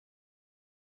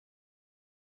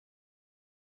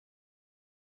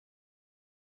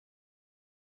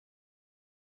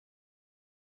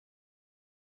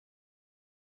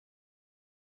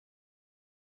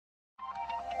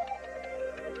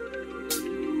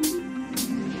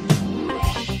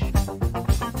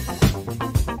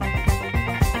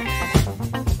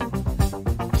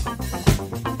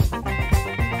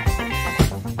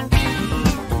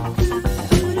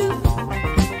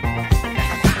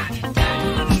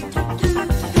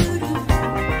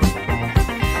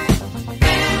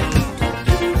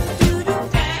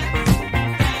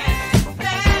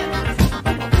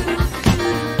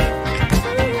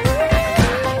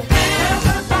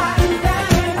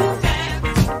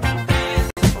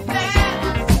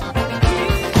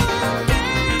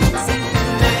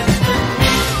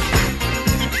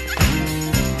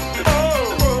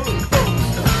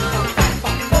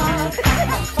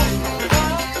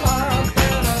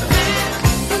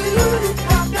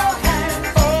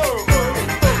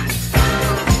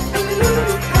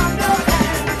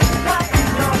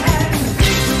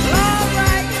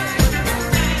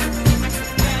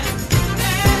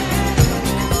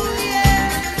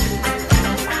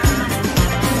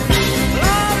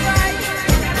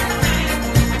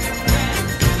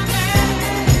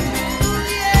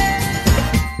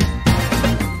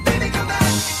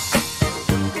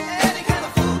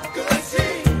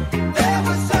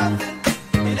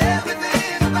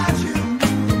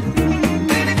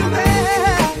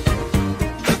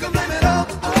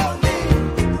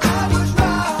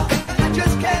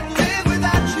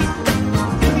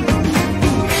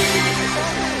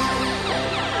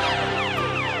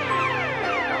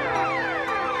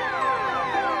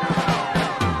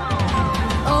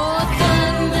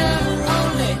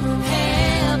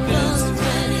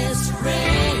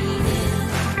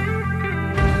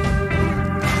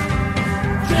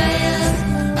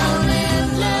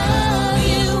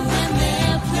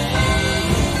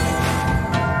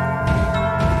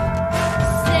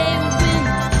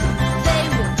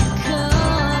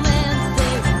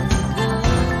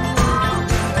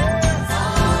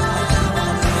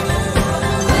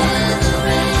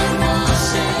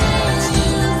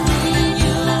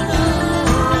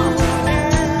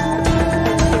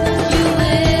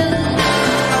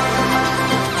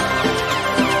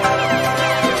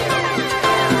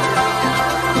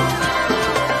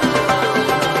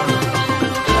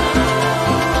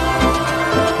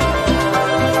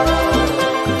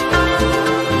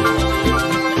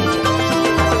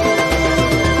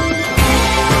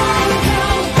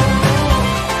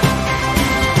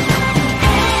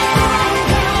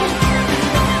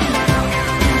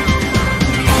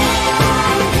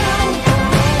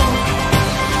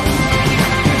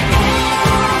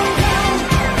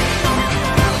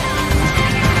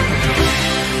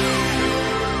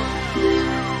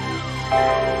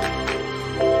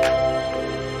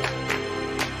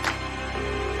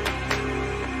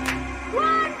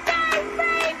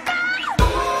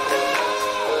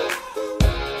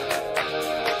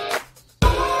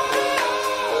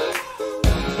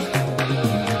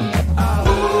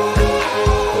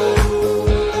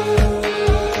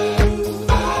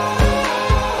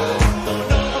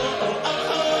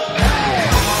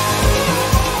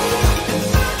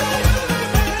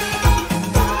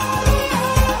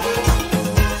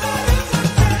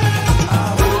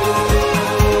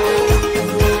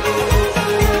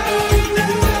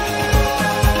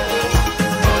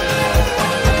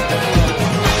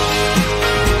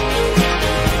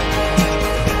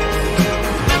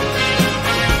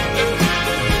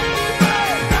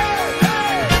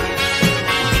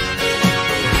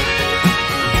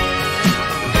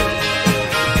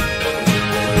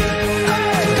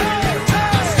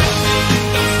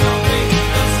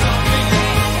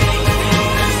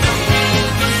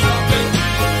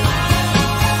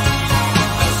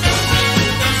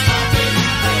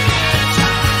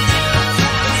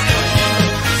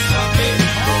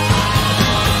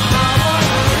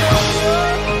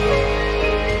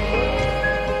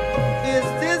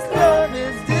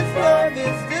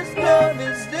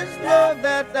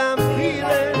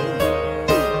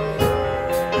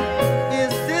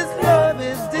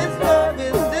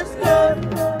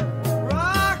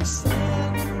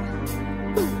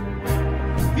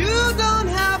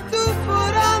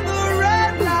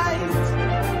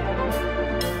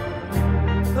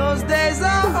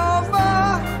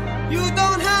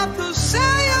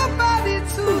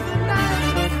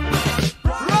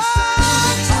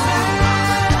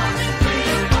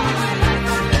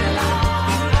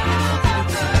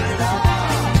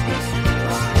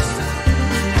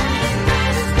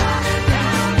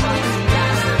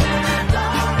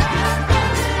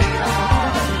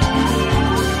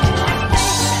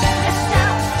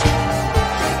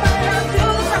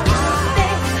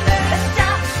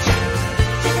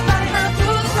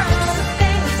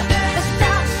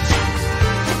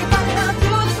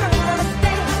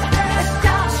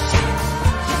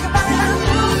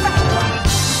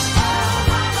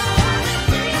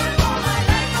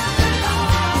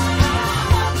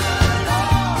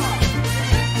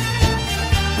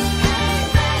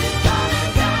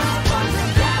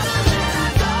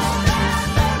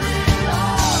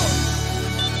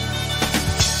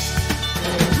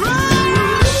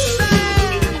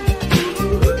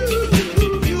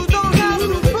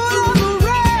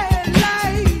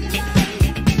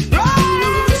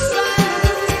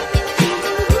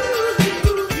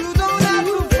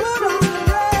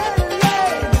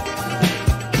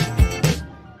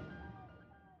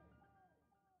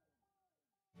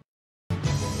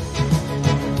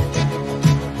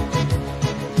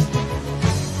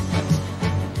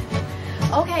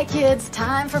Okay, kids,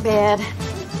 time for bed.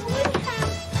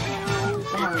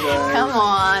 Come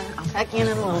on, I'll tuck you in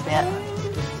a little bit.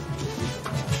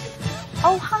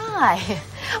 Oh, hi.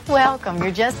 Welcome.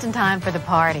 You're just in time for the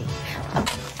party.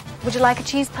 Would you like a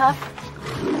cheese puff?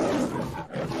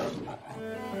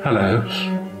 Hello.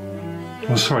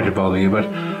 I'm sorry to bother you, but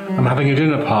I'm having a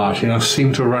dinner party and I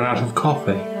seem to have run out of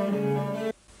coffee.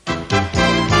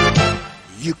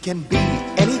 You can be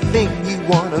anything you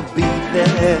want to be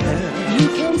there. You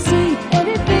can see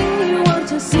anything you want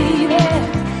to see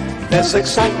there. There's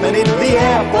excitement in the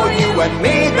air for you and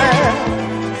me there.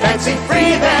 Fancy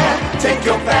free there, take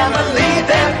your family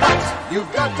there, but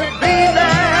you've got to be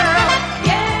there.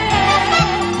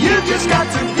 Yeah. You just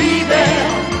got to be there.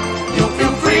 You'll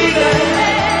feel free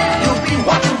there. You'll be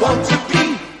what you want to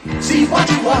be. See what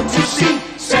you want to see.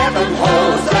 7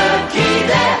 holds the key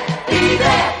there. Be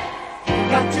there.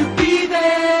 Got to be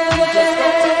there. Just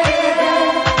got to be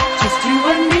there. Just you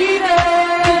and me there.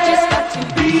 You just got to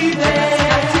be there.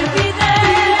 Got to be there.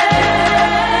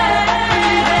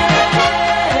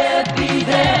 Be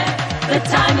there. The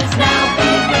time is now. Be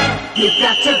there. You've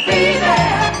got to be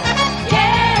there.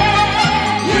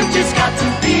 Yeah. You just got to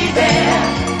be there.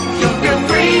 You'll feel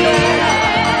free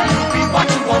there. You'll be what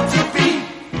you want to be.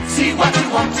 See what you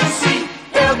want to see.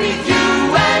 There'll be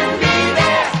you and me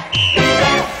there. Be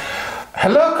there.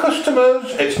 Hello customers,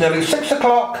 it's nearly 6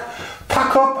 o'clock.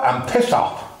 Pack up and piss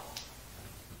off.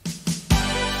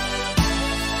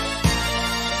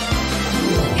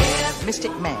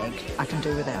 Mystic Meg, I can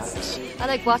do without. I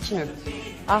like watching her.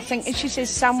 I think if she says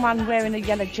someone wearing a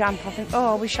yellow jumper, I think,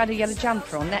 oh, I wish I had a yellow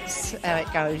jumper on. That's how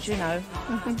it goes, you know.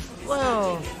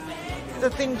 Well,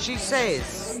 the thing she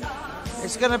says,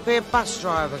 it's going to be a bus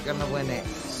driver going to win it.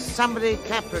 Somebody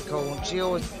Capricorn, she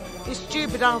always... It's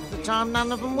stupid half the time,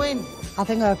 none of them win. I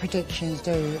think her predictions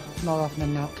do more often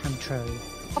than not come true.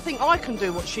 I think I can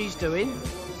do what she's doing.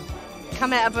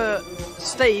 Come out of her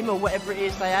steam or whatever it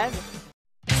is they have.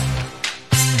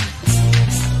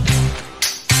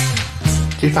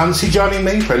 Do you fancy joining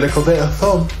me for a little bit of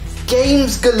fun?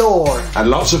 Games galore. And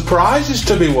lots of prizes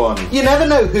to be won. You never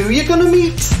know who you're going to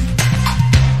meet.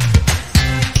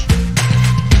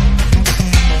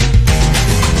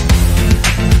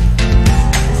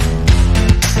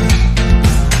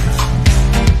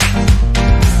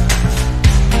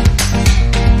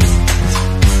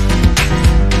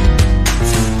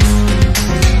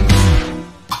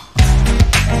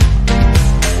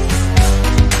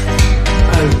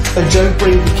 And don't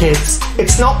bring the kids.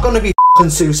 It's not going to be f***ing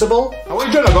suitable. Oh, what are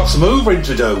you doing? I've got some hoovering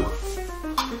to do.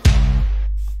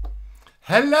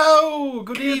 Hello,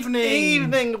 good evening.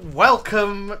 Evening,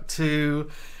 welcome to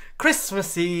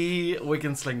Christmassy Wig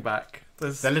Slingback.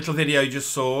 The little video you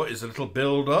just saw is a little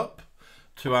build up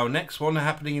to our next one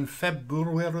happening in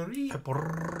February.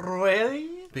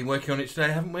 Been working on it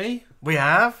today, haven't we? We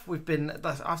have. We've been.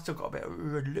 I've still got a bit of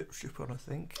red lipstick on, I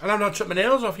think. And I've not took my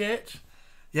nails off yet.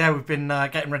 Yeah, we've been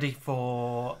getting ready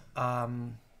for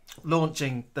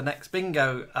launching the next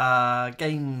bingo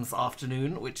games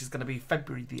afternoon, which is going to be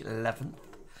February the 11th,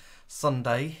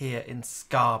 Sunday, here in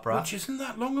Scarborough. Which isn't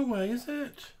that long away, is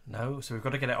it? No, so we've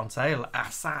got to get it on sale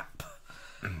ASAP.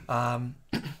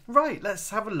 Right, let's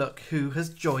have a look who has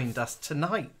joined us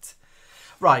tonight.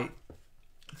 Right,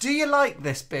 do you like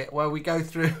this bit where we go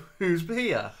through who's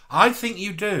here? I think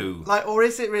you do. Like, or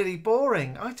is it really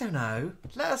boring? I don't know.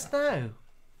 Let us know.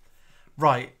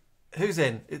 Right, who's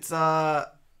in? It's some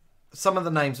of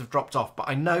the names have dropped off, but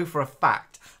I know for a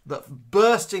fact that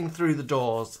bursting through the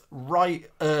doors, right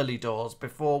early doors,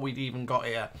 before we'd even got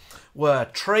here, were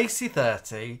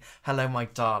Tracy30, hello my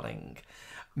darling,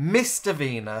 Mr.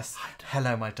 Venus,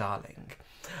 hello my darling,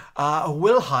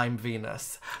 Wilhelm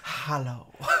Venus, hello,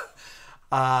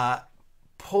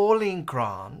 Pauline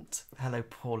Grant, hello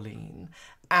Pauline,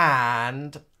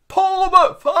 and Paul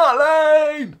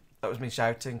McFarlane. That was me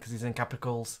shouting because he's in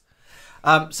capitals.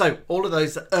 So all of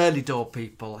those early door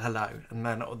people, hello, and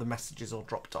then all the messages all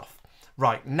dropped off.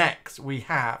 Right, next we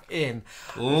have in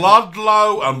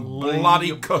Ludlow and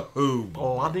bloody Cahoon.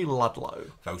 Bloody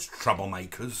Ludlow. Those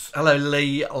troublemakers. Hello,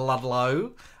 Lee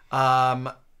Ludlow.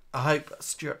 I hope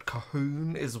Stuart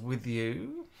Cahoon is with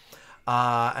you.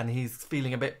 And he's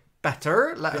feeling a bit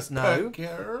better. Let us know.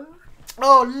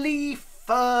 Oh, Lee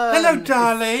Fern. Hello,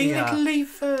 darling. Little Lee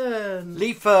Fern.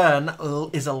 Lee Fern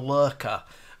is a lurker.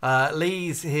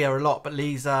 Lee's here a lot, but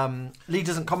Lee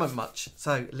doesn't comment much.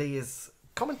 So Lee is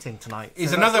commenting tonight.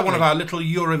 He's another one of our little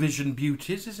Eurovision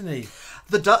beauties, isn't he?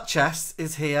 The Duchess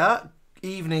is here.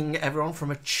 Evening, everyone,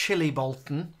 from a chilly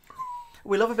Bolton.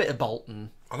 We love a bit of Bolton.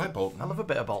 I like Bolton. I love a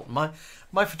bit of Bolton.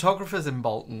 My photographer's in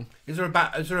Bolton. Is there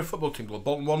a football team called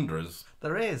Bolton Wanderers?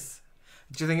 There is.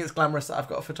 Do you think it's glamorous that I've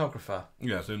got a photographer?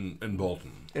 Yes, in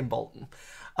Bolton. In Bolton.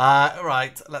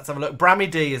 Right, let's have a look.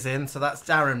 Brammy D is in, so that's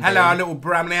Darren. Hello, little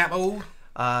Bramley apple.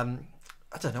 I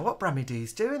don't know what Brammy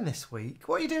D's doing this week.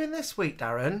 What are you doing this week,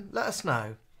 Darren? Let us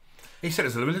know. He sent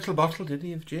us a little bottle, didn't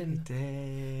he, of gin? He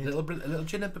did. A little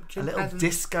gin. A little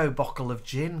disco bottle of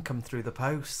gin come through the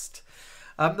post.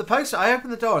 I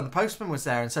opened the door and the postman was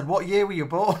there and said, "What year were you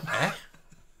born?" I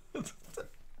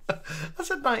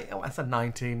said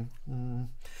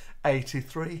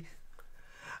 1983.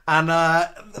 And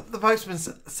the postman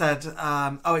said,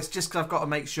 "Oh, it's just because I've got to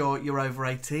make sure you're over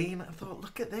 18." I thought,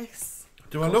 look at this.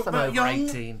 Do I look I'm that over young?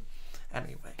 18.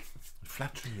 Anyway.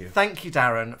 Flattering you. Thank you,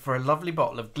 Darren, for a lovely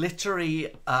bottle of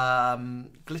glittery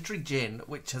gin,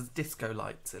 which has disco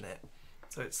lights in it.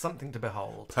 So it's something to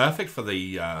behold. Perfect for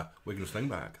the Wig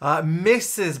Slingback.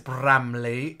 Mrs.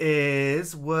 Bramley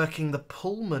is working the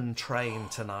Pullman train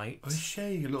tonight. Oh, is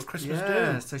she? A little Christmas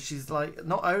Yeah, do. so she's like,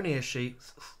 not only is she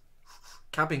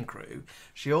cabin crew,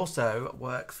 she also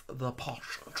works the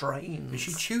posh trains. Is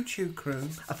she choo-choo crew?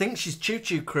 I think she's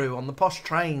choo-choo crew on the posh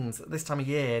trains at this time of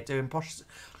year, doing posh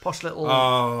little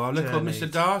little journeys. Mr.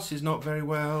 Darcy's not very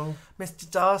well. Mr.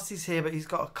 Darcy's here, but he's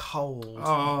got a cold.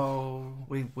 Oh.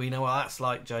 We know what that's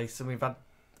like, Jason. We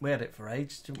had it for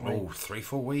ages, didn't we? Oh,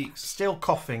 3-4 weeks. Still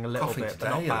coughing a little Coughing bit, today,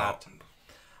 but not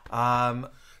bad.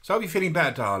 So I hope you're feeling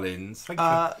better, darlings. Thank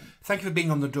you for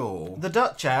being on the door. The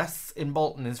Duchess in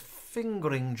Bolton is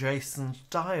fingering Jason's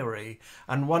diary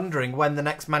and wondering when the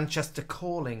next Manchester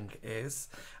calling is.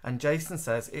 And Jason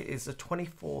says it is the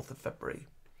 24th of February.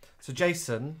 So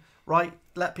Jason,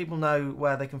 let people know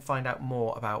where they can find out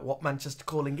more about what Manchester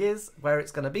calling is, where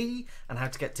it's going to be, and how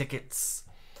to get tickets.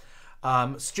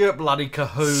 Stuart Bloody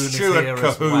Cahoon is here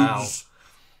as well.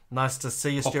 Nice to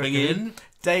see you, Stuart. In.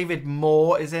 David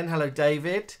Moore is in. Hello,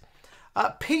 David.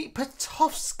 Pete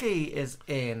Potofsky is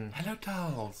in. Hello,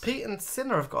 dolls. Pete and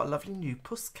Sinner have got a lovely new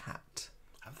puss cat.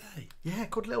 Have they? Yeah,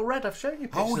 called Little Red. I've shown you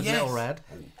pictures Oh, of yes. Little Red.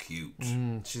 Oh, cute.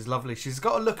 She's lovely. She's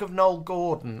got a look of Noel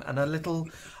Gordon and a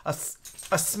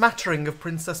smattering of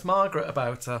Princess Margaret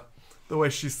about her. The way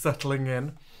she's settling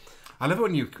in. I love it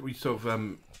when we sort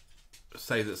of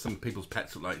say that some people's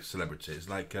pets look like celebrities.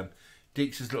 Like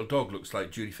Deeks' little dog looks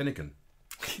like Judy Finnegan.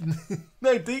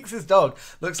 No, Deeks' dog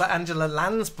looks like Angela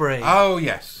Lansbury. Oh,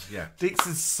 yes. Yeah.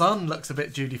 Deeks' son looks a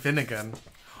bit Judy Finnegan.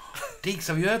 Deeks,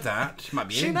 have you heard that? She might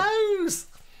be She in. knows.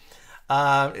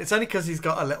 It's only because he's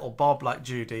got a little bob like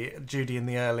Judy in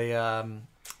the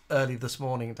early this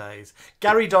morning days.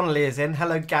 Gary Donnelly is in.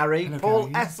 Hello, Gary. Hello, Paul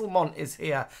Gary. Esselmont is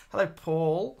here. Hello,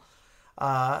 Paul.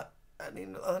 Any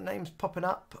other names popping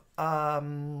up?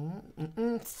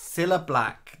 Cilla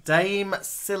Black. Dame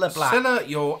Cilla Black. Cilla,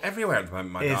 you're everywhere at the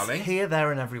moment, my darling. Here,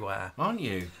 there and everywhere. Aren't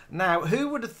you? Now, who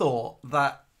would have thought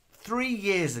that 3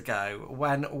 years ago,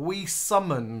 when we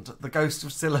summoned the ghost of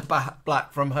Cilla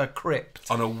Black from her crypt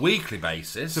On a weekly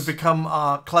basis. to become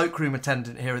our cloakroom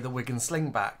attendant here at the Wig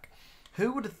Slingback,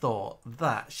 who would have thought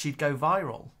that she'd go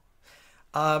viral?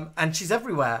 And she's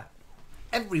everywhere.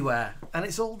 Everywhere. And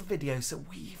it's all the videos that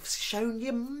we've shown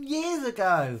you years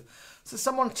ago. So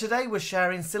someone today was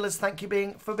sharing Cilla's thank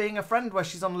you for being a friend, where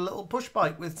she's on a little push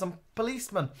bike with some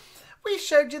policemen. We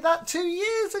showed you that 2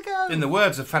 years ago. In the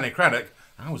words of Fanny Craddock,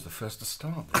 I was the first to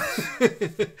start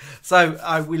this.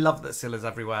 So we love that Cilla's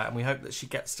everywhere, and we hope that she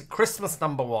gets to Christmas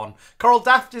 #1. Coral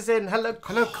Daft is in. Hello,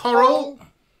 Coral.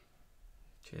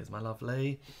 Cheers, my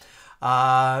lovely.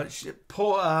 Paul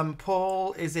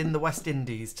is in the West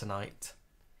Indies tonight.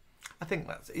 I think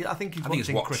he's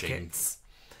watching crickets.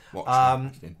 Who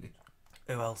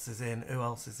else is in?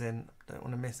 Don't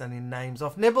want to miss any names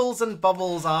off. Nibbles and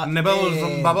Bubbles are Nibbles in.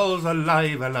 and Bubbles,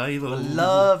 alive, alive. The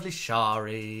lovely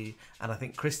Shari. And I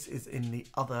think Chris is in the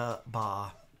other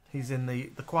bar. He's in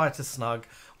the quieter snug,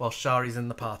 while Shari's in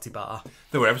the party bar.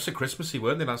 They were ever so Christmassy,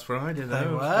 weren't they, last Friday? They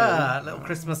were. Little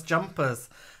Christmas jumpers.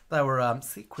 There were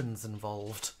sequins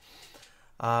involved.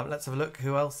 Let's have a look.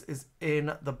 Who else is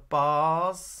in the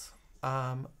bars?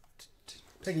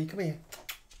 Peggy, come here.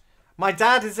 My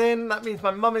dad is in. That means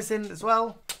my mum is in as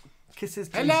well. Kisses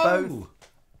to you both.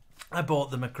 I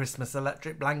bought them a Christmas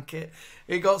electric blanket.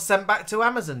 It got sent back to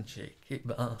Amazon. Cheeky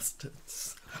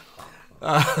bastards.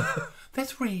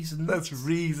 There's reasons. There's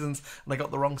reasons. And they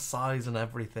got the wrong size and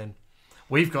everything.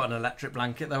 We've got an electric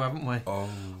blanket though, haven't we?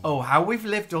 Oh, how we've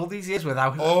lived all these years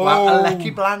without a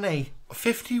lecky blanny.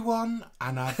 51,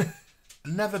 and I've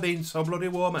never been so bloody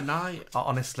warm at night. Oh,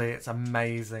 honestly, it's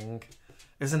amazing,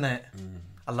 isn't it?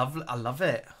 I love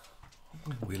it.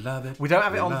 We love it. We don't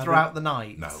have it on throughout the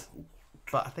night. No.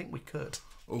 But I think we could.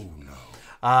 Oh,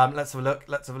 no. Let's have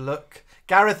a look.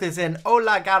 Gareth is in.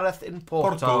 Hola, Gareth in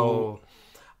Porto.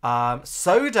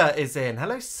 Soda is in.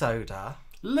 Hello, Soda.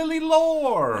 Lily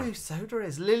Law. Hello, Soda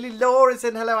is. Lily Law is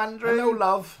in. Hello, Andrew. Hello,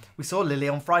 love. We saw Lily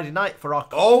on Friday night for our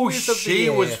Oh, quiz of the she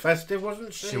year. was festive,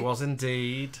 wasn't she? She was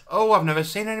indeed. Oh, I've never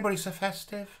seen anybody so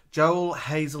festive. Joel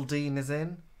Hazeldine is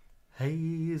in.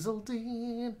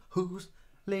 Hazeldine, who's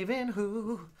leaving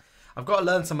who? I've got to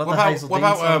learn some other Hazeldine What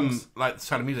about songs. like the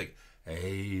Sound of Music?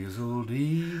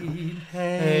 Hazeldine,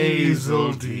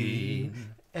 Hazeldine,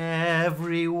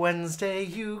 every Wednesday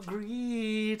you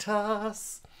greet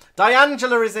us.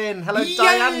 Diangela is in. Hello, Yay!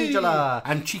 Diangela.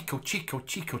 And Chico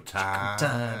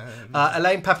time.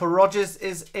 Elaine Pepper Rogers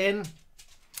is in.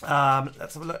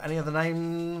 Let's have a look. Any other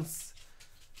names?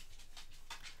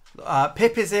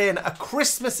 Pip is in. A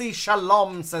Christmassy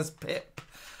shalom, says Pip.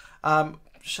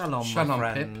 Shalom, my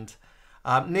friend.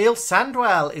 Neil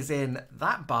Sandwell is in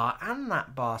that bar and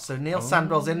that bar. So Neil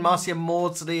Sandwell's in. Marcia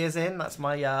Maudsley is in. That's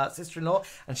my sister-in-law.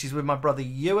 And she's with my brother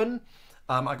Ewan.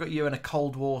 I got Ewan a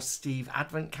Cold War Steve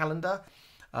advent calendar,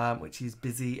 which he's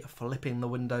busy flipping the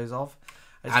windows of.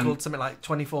 It's called something like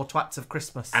 24 Twats of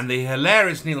Christmas. And the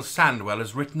hilarious Neil Sandwell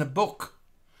has written a book.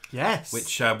 Yes.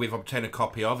 Which we've obtained a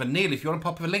copy of. And Neil, if you want to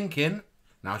pop a link in,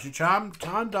 now's your time,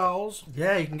 dolls.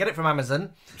 Yeah, you can get it from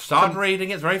Amazon. Start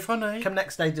reading it, it's very funny. Come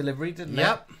next day delivery, didn't it?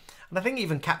 Yep. And I think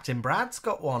even Captain Brad's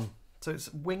got one. So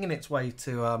it's winging its way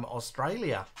to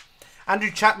Australia.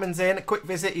 Andrew Chapman's in. A quick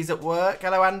visit. He's at work.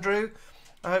 Hello, Andrew.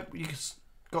 I hope you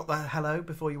got the hello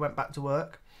before you went back to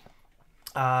work.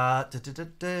 Gary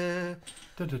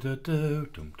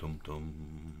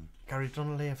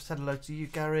Donnelly, I've said hello to you,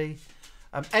 Gary.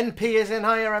 NP is in.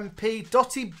 Hiya, MP.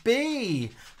 Dotty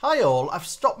B. Hi, all. I've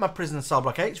stopped my Prison Cell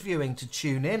Block H viewing to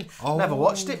tune in. Never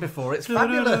watched it before. It's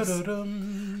fabulous.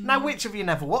 Now, which of you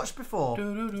never watched before?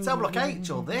 Cell Block H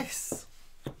or this?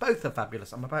 Both are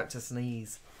fabulous. I'm about to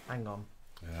sneeze. Hang on.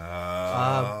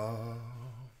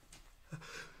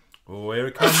 Oh, here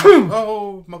it comes.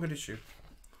 Oh, Mogadishu.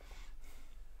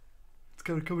 It's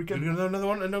going to come again. Another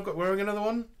one? And I've wearing another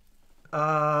one?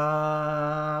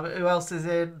 Who else is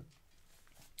in?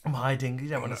 I'm hiding. You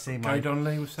don't want to see my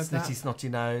Donnelly, we've said snitty, that. snotty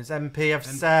nose. MP, I've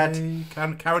said.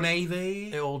 Karen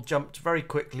Avey. It all jumped very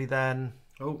quickly then.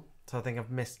 Oh. So I think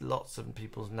I've missed lots of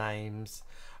people's names.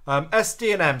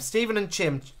 SD&M, Stephen and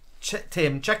Tim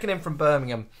checking in from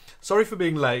Birmingham. Sorry for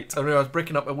being late. I knew I was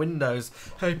bricking up my windows.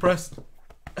 Hey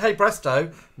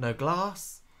presto, no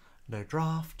glass, no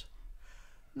draft,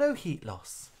 no heat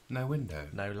loss, no window,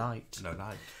 no light. No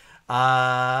light.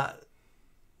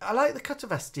 I like the cut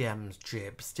of SDM's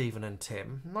jib, Stephen and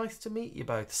Tim. Nice to meet you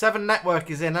both. 7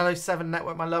 Network is in. Hello, 7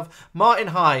 Network, my love. Martin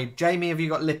Hyde. Jamie, have you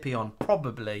got Lippy on?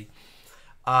 Probably.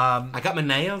 I got my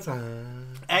nails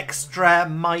on. Extra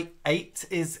Mite 8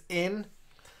 is in.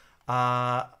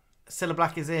 Cilla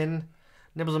Black is in.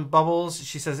 Nibbles and Bubbles.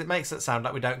 She says it makes it sound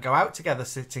like we don't go out together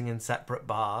sitting in separate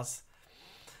bars.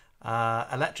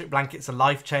 Electric Blankets are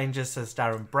life changers, says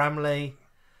Darren Bramley.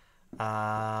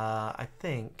 I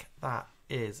think that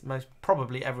is most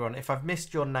probably everyone. If I've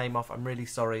missed your name off, I'm really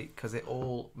sorry because it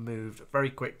all moved very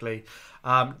quickly.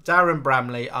 Darren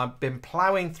Bramley, I've been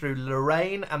ploughing through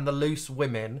Lorraine and the Loose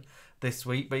Women this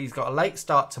week, but he's got a late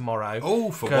start tomorrow.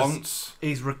 Oh, for once.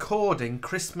 He's recording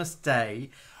Christmas Day,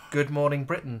 Good Morning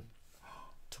Britain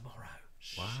tomorrow.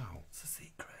 Wow. It's a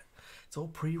secret. It's all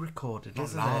pre-recorded, Not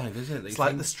isn't live, it? is it? It's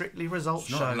like the Strictly Results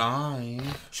it's show. Not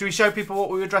live. Should we show people what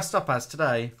we were dressed up as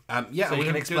today? Yeah, so you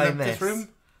can explain this room.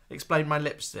 Explain my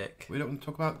lipstick. We don't want to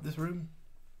talk about this room.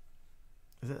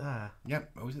 Is it there?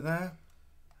 Yep. Oh, is it there?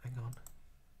 Hang on.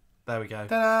 There we go.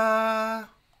 Ta-da!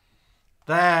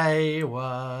 They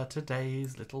were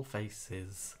today's little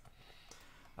faces.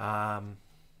 So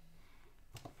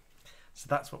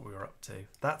that's what we were up to.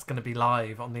 That's going to be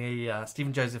live on the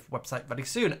Stephen Joseph website very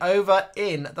soon. Over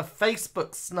in the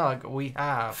Facebook snug, we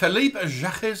have Philippe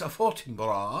Jacques of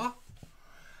Fortinbras.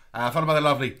 Followed by the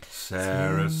lovely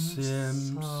Sarah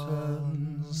Simpsons.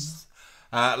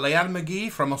 Leanne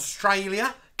McGee from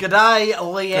Australia. G'day,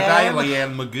 Leanne. G'day,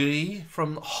 Leanne McGee.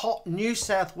 From hot New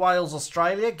South Wales,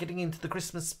 Australia, getting into the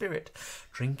Christmas spirit.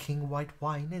 Drinking white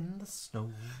wine in the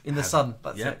snow. In the sun,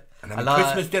 that's it. And having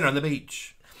Christmas dinner on the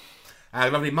beach.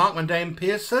 Lovely Mark Mundane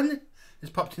Pearson has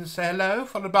popped in to say hello,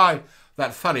 followed by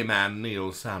that funny man,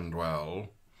 Neil Sandwell.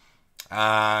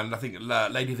 And I think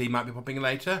Lady V might be popping in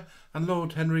later. And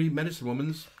Lord Henry Medicine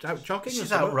Woman's out jogging.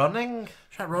 She's out running.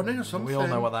 She's out running or something. We all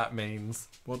know what that means.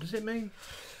 What does it mean?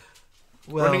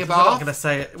 Well, running a bath? We're not going to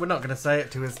say it. We're not going to say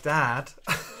it to his dad.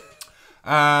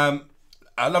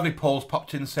 Lovely Paul's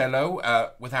popped in to say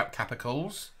hello, without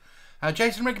capicles.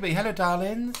 Jason Rigby, hello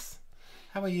darlings.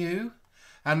 How are you?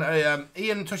 And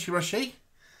Ian Tushy Rushy,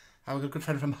 our good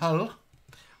friend from Hull.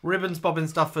 Ribbons, bobbin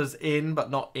stuffers in, but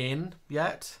not in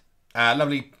yet.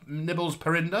 Lovely Nibbles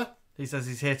Perinda. He says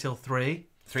he's here till 3.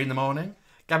 3 in the morning.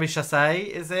 Gabby Chassé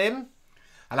is in.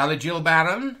 Hello, Jill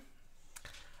Barron.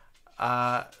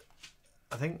 I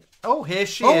think... Oh, here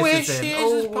she Oh, is. here she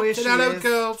is. Oh, here she Hello, is.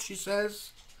 girls, she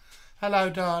says. Hello,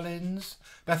 darlings.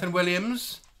 Bethan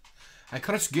Williams.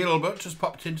 Chris Gilbert just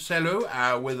popped in to say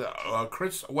hello with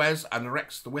Chris, Wes and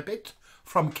Rex the Whippet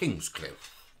from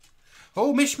Kingscliff.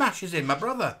 Oh, Mishmash is in, my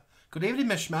brother. Good evening,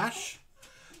 Mishmash.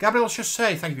 Gabrielle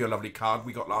Chassé, thank you for your lovely card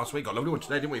we got last week. Got a lovely one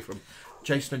today, didn't we, from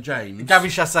Jason and James. Gabby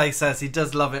Chassé says he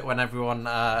does love it when everyone,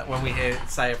 when we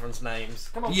say everyone's names.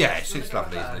 Come on. Yes, it's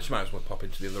lovely, isn't it? She might as well pop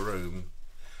into the other room.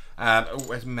 Oh,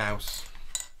 where's Mouse?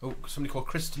 Oh, somebody called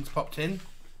Kristen's popped in.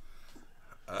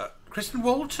 Kristen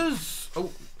Walters.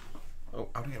 Oh,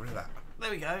 how do I get rid of that?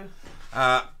 There we go.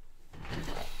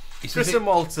 Kristen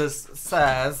Walters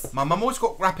says... My mum always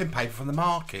got wrapping paper from the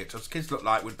market. Us kids look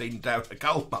like we'd been down a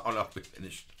gold mine after we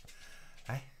finished.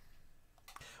 Hey?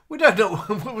 We don't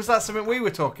know. Was that something we were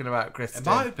talking about, Kristen? It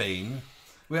might have been.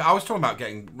 I was talking about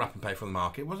getting wrapping paper from the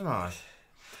market, wasn't I?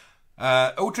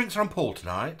 All drinks are on Paul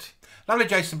tonight. Lovely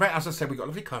Jason Brett. As I said, we got a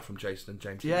lovely card from Jason and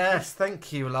James. Yes,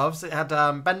 thank you, loves. It had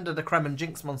Bender the Creme and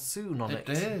Jinx Monsoon on it.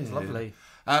 It did. It's lovely.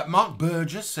 Mark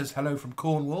Burgess says hello from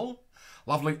Cornwall.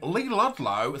 Lovely Lee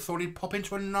Ludlow thought he'd pop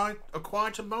into a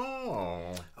quieter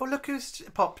bar. Oh, look who's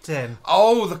popped in.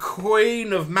 Oh, the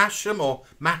Queen of Masham, or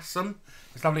Massam.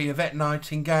 It's lovely Yvette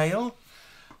Nightingale.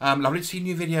 Lovely to see a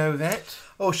new video, Yvette.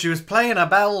 Oh, she was playing her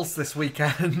bells this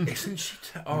weekend. Isn't she?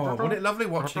 Oh, wasn't it lovely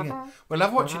watching it? We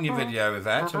love watching your video,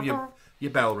 Yvette, of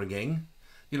your bell ringing.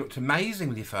 You looked amazing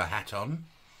with your fur hat on.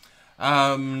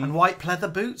 And white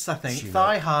pleather boots, I think.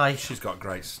 Thigh high. She's got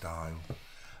great style.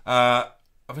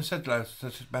 Have I said hello to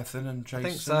Bethan and Jason? I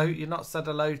think so. You've not said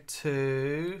hello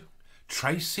to...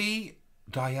 Tracy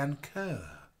Diane Kerr.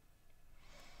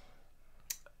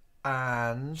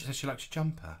 And... She says she likes your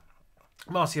jumper.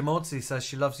 Marcia Maudsley says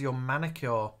she loves your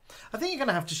manicure. I think you're going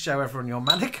to have to show everyone your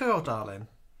manicure, darling.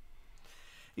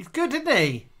 He's good, isn't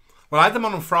he? Well, I had them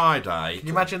on Friday. Can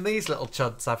you imagine these little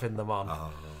chuds having them on?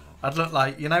 Oh. I'd look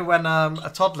like, you know, when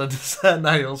a toddler does their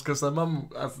nails because their mum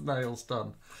has nails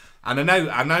done. And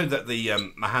I know that the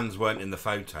my hands weren't in the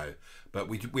photo, but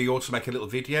we also make a little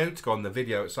video to go on the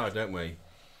video outside, don't we?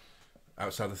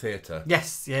 Outside the theatre.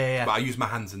 Yes, yeah. But I use my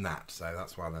hands in that, so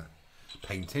that's why they're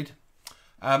painted.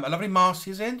 A lovely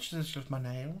Marcy's in. She says, just my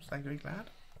nails. Thank you, very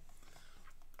glad.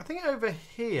 I think over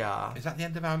here... Is that the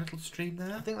end of our little stream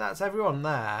there? I think that's everyone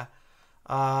there.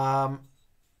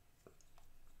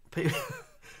 Pete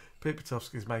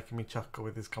Petowski's making me chuckle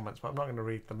with his comments, but I'm not going to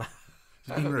read them out.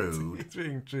 He's being rude. He's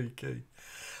being cheeky.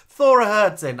 Thora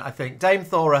Hurd's in, I think. Dame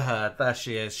Thora Hurd, there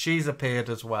she is. She's appeared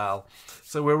as well.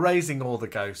 So we're raising all the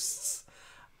ghosts.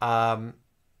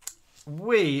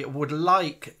 We would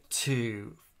like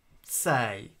to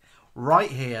say,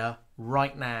 right here,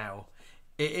 right now,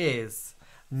 it is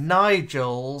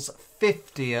Nigel's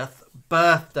 50th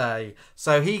birthday.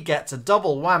 So he gets a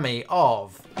double whammy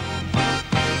of...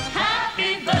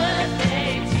 Happy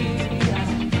birthday to you.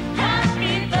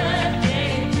 Happy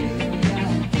birthday to you.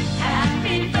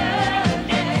 Happy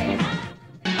birthday.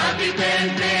 Happy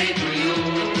birthday to you.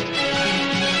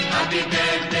 Happy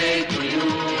birthday to you.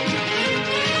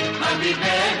 Happy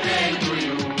birthday to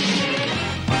you.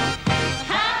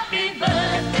 Happy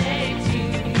birthday to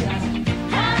you.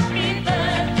 Happy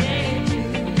birthday to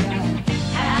you.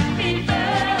 Happy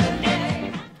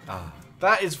birthday.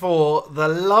 That is for the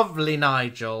lovely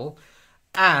Nigel.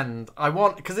 And I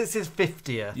want, because it's his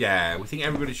 50th. Yeah, we think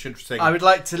everybody should sing. I would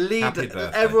like to lead Happy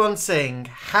birthday. everyone sing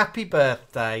happy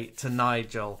birthday to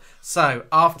Nigel. So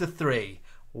after 3,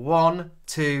 1,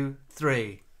 2,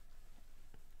 3.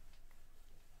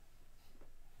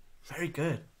 Very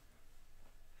good.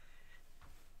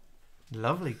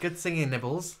 Lovely. Good singing,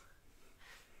 Nibbles.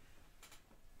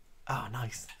 Oh,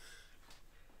 nice.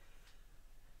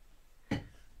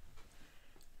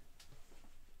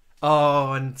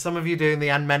 Oh, and some of you doing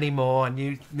the and many more, and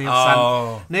you, Neil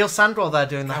Sandwell there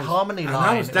doing the harmony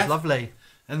line. It was lovely.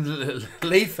 And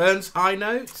Lee Fern's high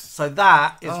notes. So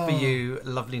that is for you,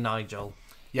 lovely Nigel.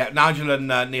 Yeah, Nigel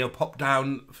and Neil popped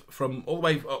down from all the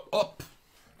way up.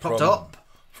 Popped up.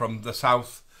 From the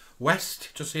south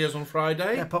west, just here on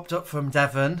Friday. Yeah, popped up from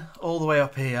Devon, all the way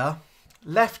up here.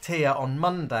 Left here on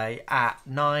Monday at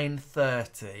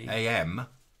 9:30 a.m.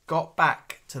 Got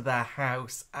back to their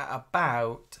house at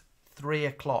about 3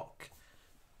 o'clock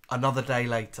another day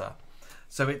later.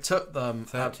 So it took them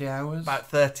 30 hours? About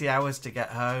 30 hours to get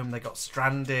home. They got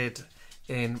stranded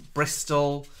in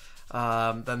Bristol.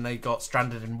 Then they got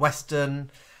stranded in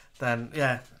Weston. then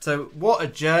yeah. So what a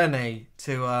journey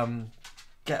to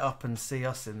get up and see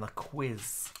us in the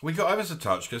quiz. We got ever so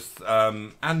touched because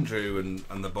Andrew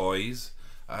and the boys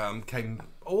came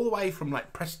all the way from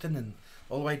like Preston and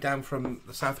all the way down from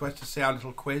the southwest to see our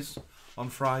little quiz on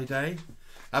Friday.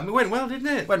 It went well, didn't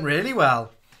it? Went really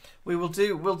well. We'll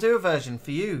do a version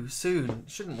for you soon,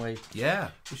 shouldn't we? Yeah.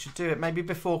 We should do it maybe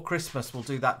before Christmas. We'll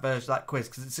do that version, that quiz,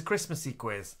 because it's a Christmassy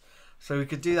quiz. So we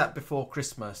could do that before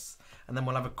Christmas, and then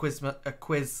we'll have a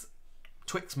Twixmas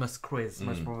quiz,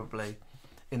 most probably,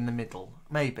 in the middle,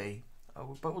 maybe.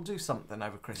 But we'll do something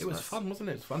over Christmas. It was fun, wasn't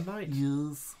it? It was a fun night.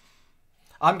 Yes.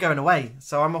 I'm going away,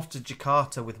 so I'm off to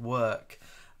Jakarta with work,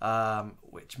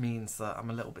 which means that I'm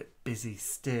a little bit busy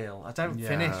still. I don't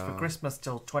finish for Christmas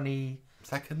till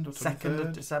 22nd or 2nd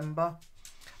of December.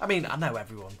 I mean, I know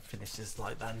everyone finishes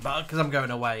like that, but because I'm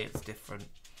going away, it's different.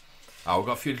 Oh, we've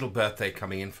got a few little birthday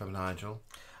coming in from Nigel.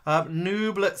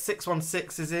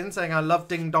 Nooblet616 is in saying, I love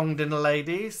Ding Dong Dinner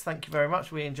Ladies. Thank you very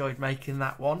much. We enjoyed making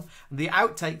that one. And the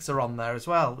outtakes are on there as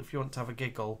well, if you want to have a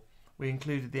giggle. We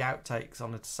included the outtakes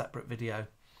on a separate video.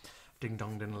 Ding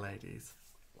Dong Dinner Ladies.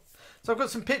 So I've got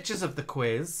some pictures of the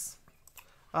quiz.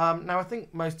 Now, I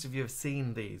think most of you have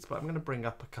seen these, but I'm going to bring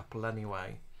up a couple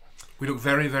anyway. We looked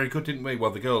very, very good, didn't we? Well,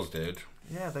 the girls did.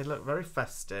 Yeah, they look very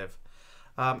festive.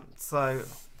 So,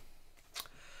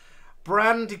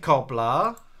 Brandy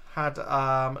Cobbler had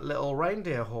little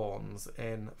reindeer horns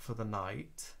in for the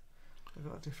night. I've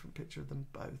got a different picture of them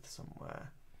both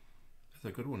somewhere. It's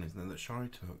a good one, isn't it, that Shari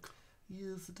took?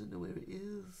 Yes, I don't know where it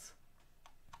is.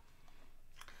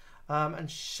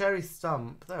 And Sherry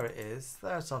Stump, there it is.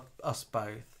 There's us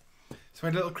both. So we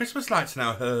had little Christmas lights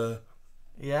now, her.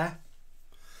 Yeah.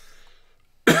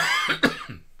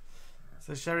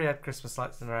 So Sherry had Christmas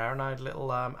lights in her hair and I had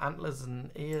little antlers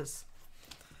and ears.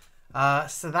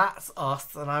 So that's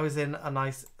us, and I was in a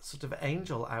nice sort of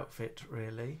angel outfit,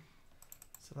 really.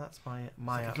 So that's my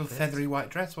outfit. A little feathery white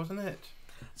dress, wasn't it?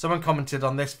 Someone commented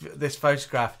on this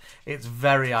photograph. It's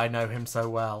very I know him so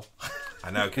well. I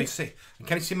know. Can you see?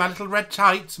 Can you see my little red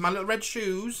tights, my little red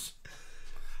shoes?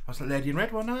 I was a lady in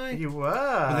red, wasn't I? You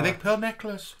were. With a big pearl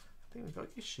necklace. I think we've got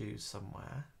your shoes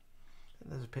somewhere. I think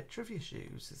there's a picture of your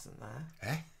shoes, isn't there?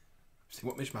 Eh? See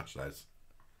what mishmash says.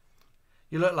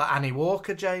 You look like Annie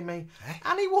Walker, Jamie. Eh?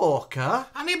 Annie Walker?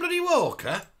 Annie bloody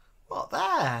Walker? What,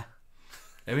 there?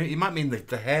 I mean, you might mean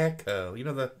the hair curl. You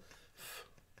know the...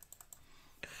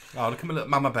 Oh, look at my little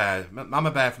Mama Bear.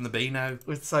 Mama Bear from the Beano.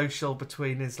 With social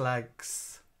between his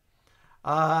legs.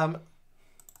 There's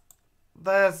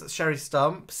Sherry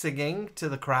Stump singing to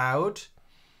the crowd.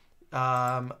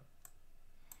 There's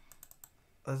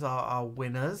our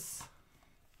winners.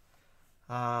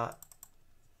 There's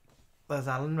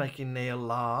Alan making Neil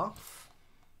laugh.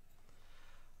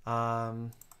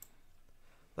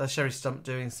 There's Sherry Stump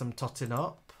doing some totting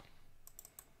up.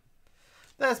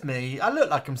 There's me. I look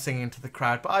like I'm singing to the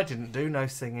crowd, but I didn't do no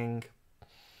singing.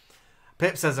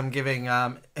 Pip says I'm giving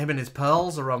him and his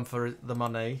pearls a run for the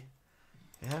money.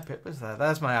 Yeah, Pip was there.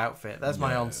 There's my outfit. There's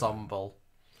my ensemble.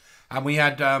 And we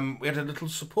had a little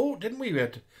support, didn't we? We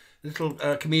had a little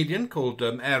comedian called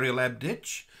Ariel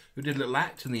Ebditch who did a little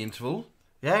act in the interval.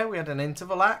 Yeah, we had an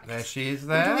interval act. There she is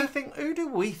there. Who do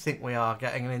we think we are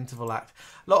getting an interval act?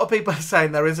 A lot of people are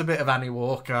saying there is a bit of Annie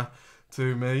Walker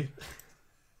to me.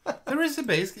 There is a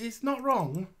bit. He's not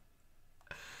wrong.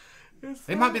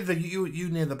 It might be you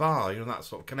near the bar, you know, that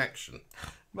sort of connection.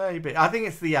 Maybe. I think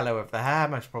it's the yellow of the hair,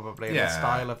 most probably, and the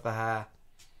style of the hair.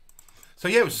 So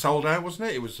yeah, it was sold out,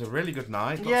 wasn't it? It was a really good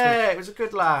night. It was a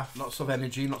good laugh. Lots of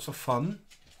energy, lots of fun.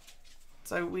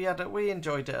 So we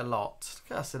enjoyed it a lot.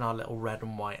 Look at us in our little red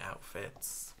and white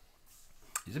outfits.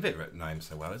 He's a bit named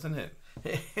so well, isn't it?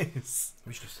 It is.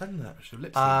 We should have done that. We should have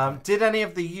lip-synced did any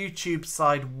of the YouTube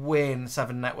side win?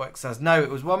 Seven Network says no. It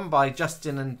was won by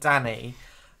Justin and Danny,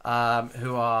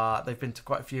 they've been to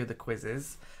quite a few of the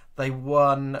quizzes. They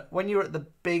won when you were at the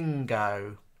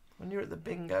bingo.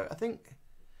 I think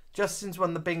Justin's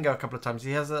won the bingo a couple of times.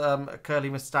 He has a curly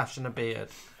moustache and a beard.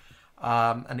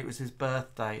 And it was his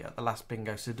birthday at the last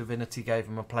bingo, so Divinity gave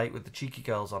him a plate with the Cheeky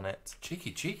Girls on it.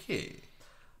 Cheeky.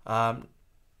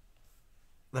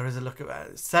 There is a look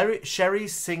at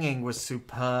Sherry's singing was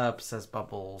superb, says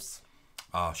Bubbles.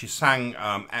 She sang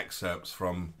excerpts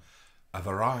from a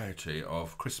variety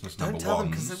of Christmas number ones. Don't tell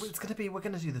them, because we're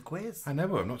going to do the quiz. I know,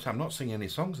 but I'm not singing any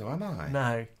songs, though, am I?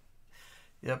 No.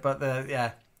 Yeah, but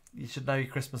you should know your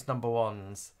Christmas number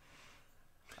ones.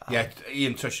 Yeah,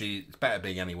 Ian Tushy, it's better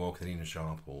being Annie Walker than Ina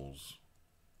Sharples.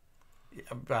 Yeah,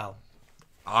 well,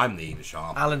 I'm the Ina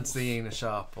Sharples. Alan's the Ina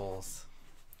Sharples.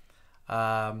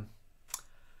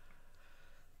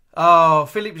 Oh,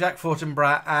 Philippe Jacques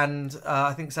Fortinbras and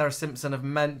I think Sarah Simpson have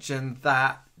mentioned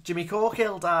that Jimmy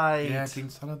Corkill died. Yeah, Dean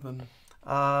Sullivan.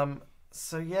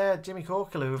 So yeah, Jimmy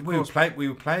Corkill, who of We course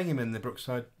were playing him in the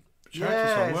Brookside charity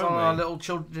yeah, song, it's weren't on we? our Little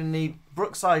Children Need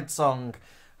Brookside song.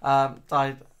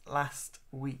 Died last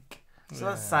week, so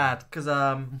that's sad because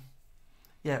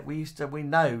yeah, we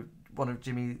know one of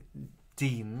Jimmy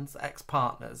Dean's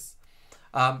ex-partners,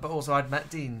 but also I'd met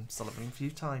Dean Sullivan a few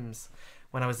times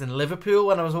when I was in Liverpool,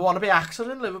 when I was a wannabe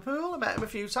actor in Liverpool. I met him a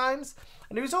few times,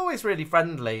 and he was always really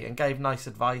friendly and gave nice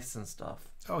advice and stuff.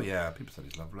 Oh yeah, people said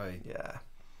he's lovely. Yeah.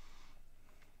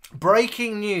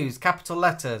 Breaking news, capital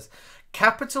letters.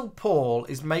 Capital Paul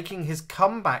is making his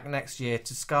comeback next year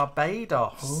to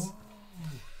Scarbados. Oh.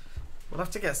 We'll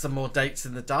have to get some more dates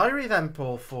in the diary then,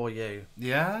 Paul, for you.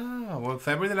 Yeah, well,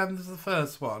 February the 11th is the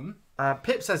first one.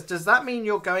 Pip says, does that mean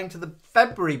you're going to the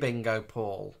February bingo,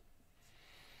 Paul?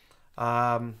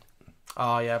 Oh,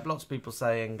 yeah, lots of people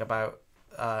saying about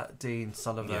Dean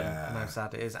Sullivan and how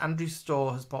sad it is. Andrew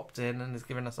Storr has popped in and is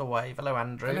giving us a wave. Hello,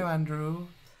 Andrew. Hello, Andrew.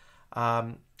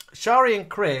 Shari and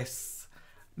Chris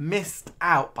missed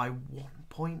out by 1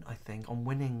 point, I think, on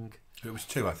winning. It was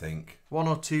 2, I think. 1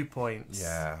 or 2 points.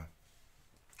 Yeah.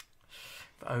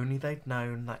 If only they'd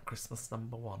known that Christmas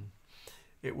number 1,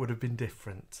 it would have been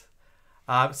different.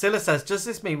 Cilla says, does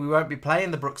this mean we won't be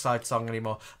playing the Brookside song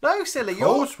anymore? No, Cilla, of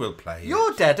course we'll play it.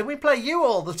 You're dead and we play you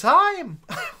all the time.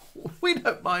 We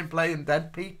don't mind playing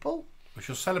dead people. We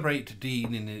shall celebrate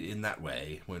Dean in that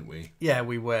way, won't we? Yeah,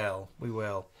 we will. We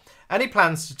will. Any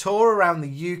plans to tour around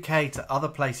the UK to other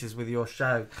places with your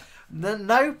show?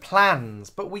 No plans,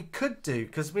 but we could do,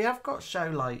 because we have got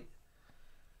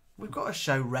we've got a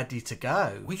show ready to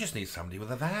go. We just need somebody with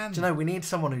a van. Do you know, we need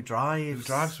someone who drives. Who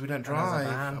drives, we don't drive,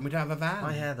 and we don't have a van.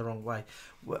 My hair the wrong way.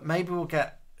 Maybe we'll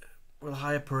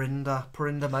hire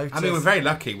Perinda Motors. I mean, we're very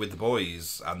lucky with the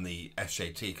boys and the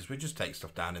SJT, because we just take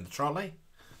stuff down in the trolley,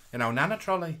 in our Nana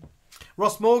trolley.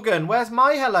 Ross Morgan, where's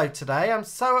my hello today? I'm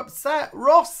so upset.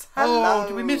 Ross, hello. Oh,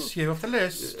 did we miss you off the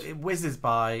list? It whizzes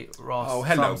by, Ross. Oh,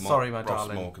 hello, so sorry, my Ross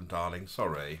darling. Morgan, darling.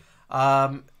 Sorry.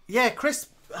 Yeah, Chris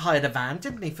hired a van,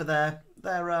 didn't he, for their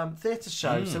theatre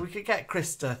show, so we could get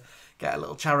Chris to get a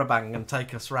little charabang and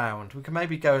take us round. We can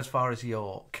maybe go as far as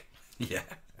York. Yeah.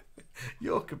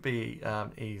 York could be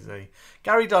easy.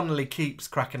 Gary Donnelly keeps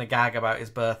cracking a gag about his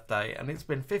birthday, and it's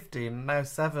been 15 and now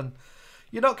 7.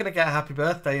 You're not going to get a happy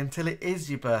birthday until it is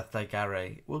your birthday,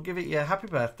 Gary. We'll give it you a happy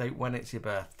birthday when it's your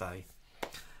birthday.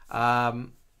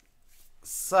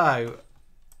 So,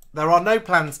 there are no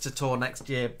plans to tour next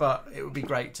year, but it would be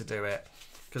great to do it.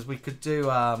 Because we could do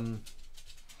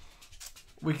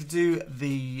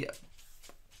the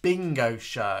bingo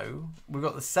show. We've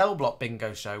got the Cell Block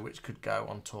bingo show, which could go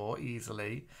on tour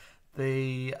easily.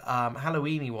 The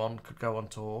Halloweeny one could go on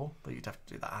tour, but you'd have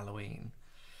to do that Halloween.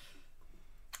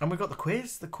 And we've got the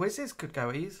quiz. The quizzes could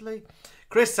go easily.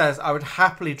 Chris says, I would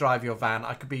happily drive your van.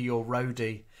 I could be your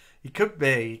roadie. He could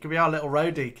be. He could be our little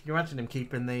roadie. Can you imagine him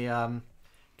keeping the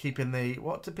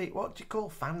what do you call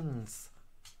fans?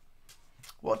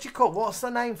 What's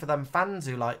the name for them fans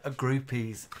who are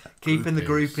groupies? Keeping the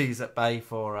groupies at bay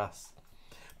for us.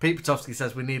 Pete Potofsky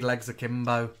says we need Legs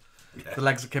Akimbo. Yeah. The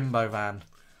Legs Akimbo van.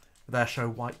 Their show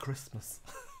White Christmas.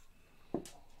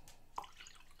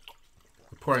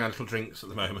 Pouring out little drinks at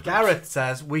the moment. Gareth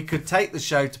says we could take the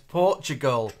show to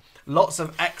Portugal. Lots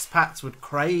of expats would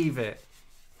crave it.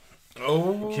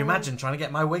 Oh. Can you imagine trying to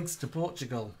get my wigs to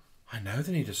Portugal? I know,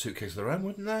 they need a suitcase of their own,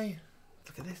 wouldn't they?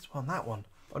 Look at this one, that one.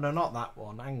 Oh no, not that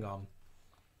one. Hang on.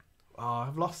 Oh,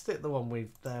 I've lost it.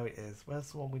 There it is.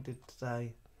 Where's the one we did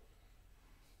today?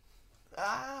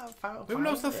 We've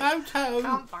lost the photo.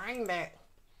 Can't find it.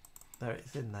 There it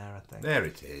is in there, I think. There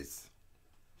it is.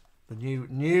 The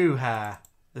new hair.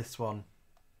 This one.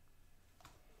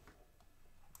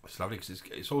 It's lovely because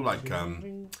it's all like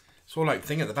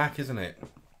thing at the back, isn't it?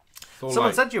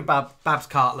 Someone said you're Babs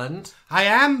Cartland. I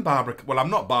am Barbara. Well, I'm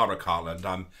not Barbara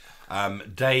Cartland. I'm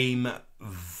Dame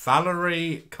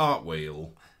Valerie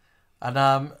Cartwheel. And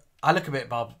I look a bit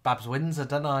Babs Windsor,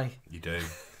 don't I? You do.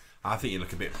 I think you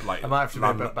look a bit like I might have to be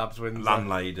a bit Babs Windsor.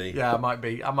 Landlady. Yeah, I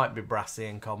might be brassy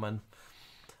and common.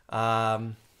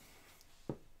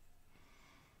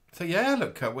 So yeah,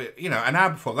 look, an hour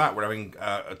before that, we're having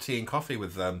a tea and coffee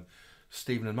with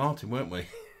Stephen and Martin, weren't we?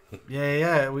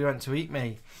 Yeah. We went to Eat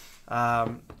Me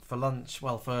for lunch.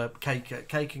 Well, for cake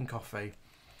and coffee.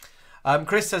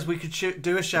 Chris says we could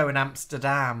do a show in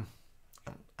Amsterdam.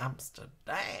 Amsterdam.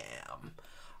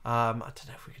 I don't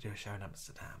know if we could do a show in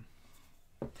Amsterdam.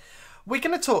 We're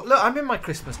going to talk. Look, I'm in my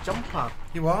Christmas jumper.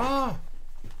 You are.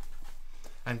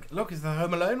 And look, it's the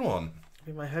Home Alone one. I'm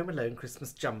in my Home Alone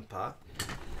Christmas jumper.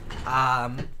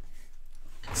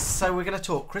 So we're going to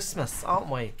talk Christmas, aren't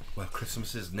we? Well,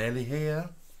 Christmas is nearly here.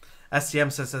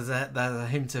 STM says there's a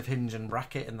hint of hinge and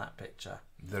bracket in that picture.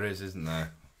 There is, isn't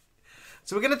there?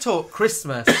 So we're going to talk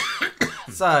Christmas.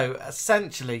 So,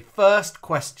 essentially, first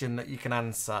question that you can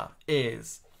answer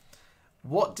is,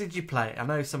 what did you play? I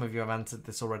know some of you have answered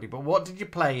this already, but what did you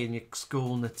play in your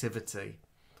school nativity?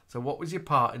 So what was your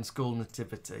part in school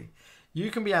nativity? You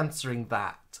can be answering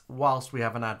that whilst we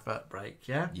have an advert break,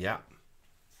 yeah? Yeah.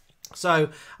 So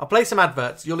I'll play some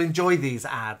adverts. You'll enjoy these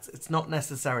ads. It's not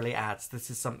necessarily ads. This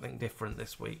is something different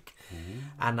this week.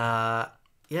 And,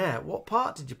 yeah, what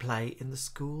part did you play in the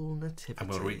school nativity? And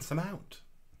we'll read some out.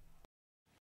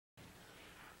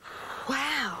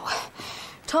 Wow.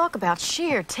 Talk about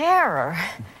sheer terror.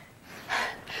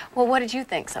 Well, what did you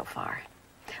think so far?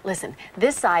 Listen,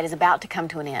 this side is about to come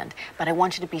to an end, but I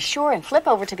want you to be sure and flip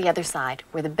over to the other side,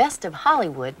 where the best of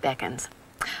Hollywood beckons.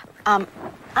 I'm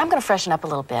going to freshen up a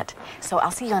little bit, so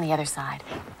I'll see you on the other side.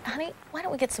 Honey, why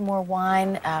don't we get some more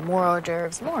wine, more hors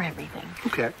d'oeuvres, more everything?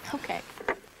 Okay. Okay.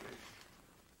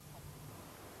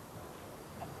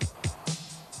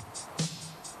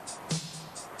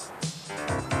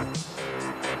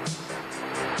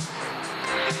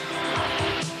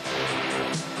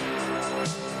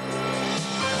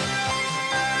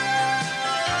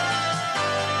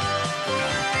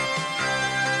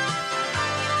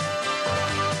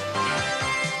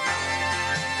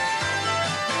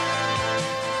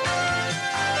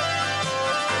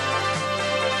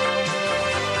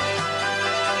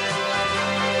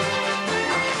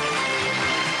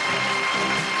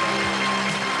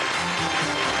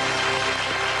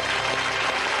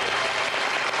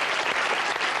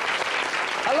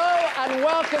 And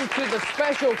welcome to the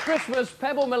special Christmas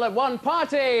Pebble Mill at One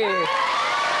party.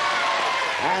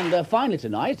 And finally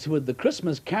tonight, with the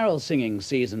Christmas carol singing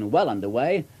season well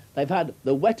underway, they've had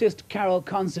the wettest carol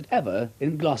concert ever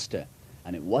in Gloucester.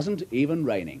 And it wasn't even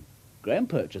raining. Graham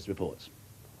Purchase reports.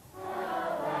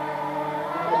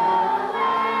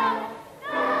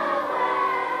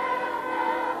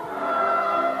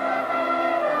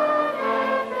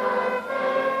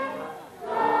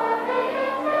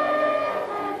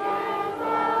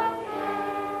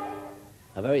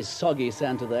 A very soggy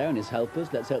Santa there and his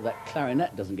helpers. Let's hope that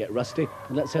clarinet doesn't get rusty.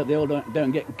 And let's hope they all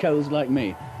don't get colds like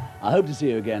me. I hope to see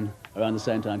you again around the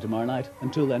same time tomorrow night.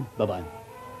 Until then, bye-bye.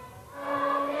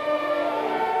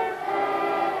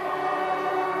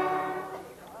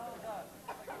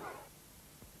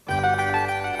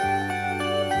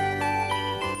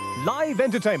 Live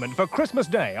entertainment for Christmas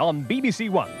Day on BBC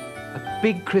One. A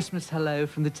big Christmas hello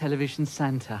from the television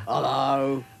Santa.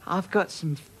 Hello. I've got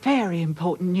some very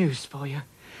important news for you.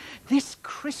 This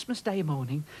Christmas Day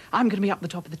morning, I'm going to be up the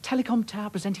top of the telecom tower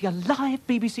presenting a live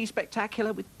BBC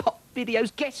spectacular with pop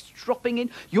videos, guests dropping in,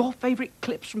 your favourite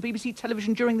clips from BBC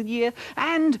television during the year,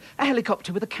 and a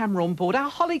helicopter with a camera on board. Our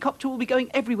helicopter will be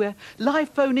going everywhere, live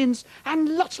phone-ins,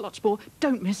 and lots more.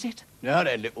 Don't miss it. Now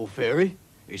then, little fairy,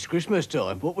 it's Christmas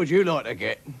time. What would you like to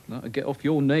get? Not to get off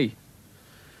your knee.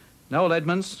 Noel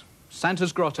Edmonds,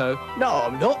 Santa's Grotto. No,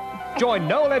 I'm not. Join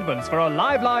Noel Edmonds for a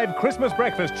live Christmas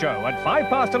breakfast show at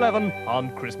 11:05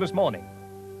 on Christmas morning.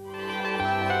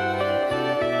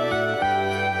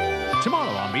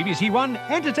 Tomorrow on BBC One,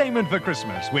 entertainment for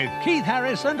Christmas with Keith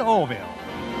Harris and Orville.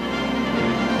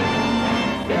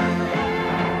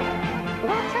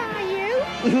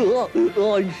 What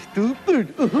are you? I'm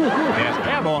stupid. There's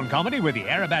airborne comedy with the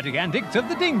aerobatic antics of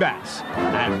the Dingbats.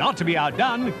 And not to be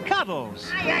outdone,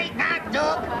 Cuddles. I ain't that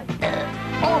dog.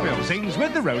 Orville sings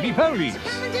with the Roly-Polies.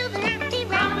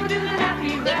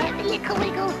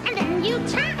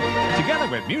 Together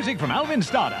with music from Alvin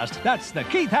Stardust, that's the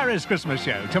Keith Harris Christmas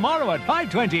Show, tomorrow at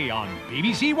 5:20 on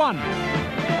BBC One.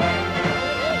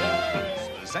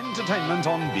 Christmas entertainment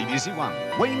on BBC One.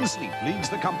 Wayne Sleep leads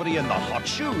the company in the Hot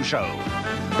Shoe Show.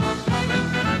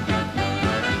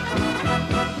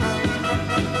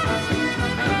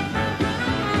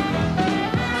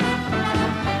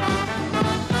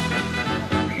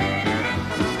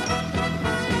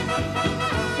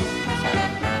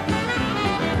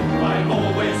 I'm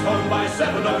always home by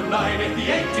 7:09. If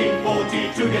the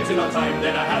 1842 gets in on time,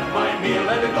 then I have my meal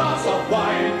and a glass of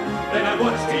wine. Then I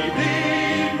watch TV,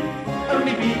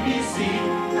 only BBC.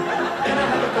 Then I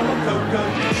have a cup of cocoa.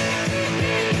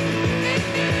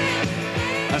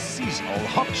 A seasonal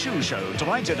Hot Shoe Show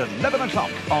tonight at 11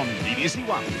 o'clock on BBC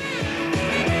One.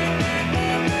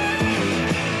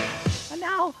 And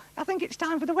now, I think it's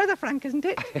time for the weather, Frank, isn't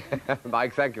it?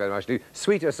 Mike, thank you very much.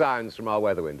 Sweeter sounds from our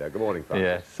weather window. Good morning, Frank.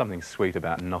 Yeah, something sweet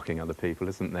about knocking other people,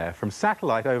 isn't there? From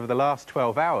satellite over the last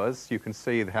 12 hours, you can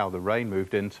see how the rain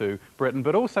moved into Britain,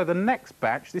 but also the next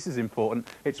batch, this is important,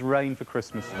 it's rain for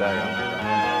Christmas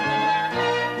Day.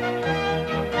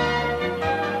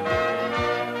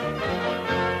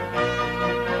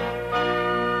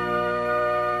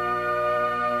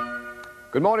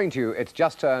 Good morning to you. It's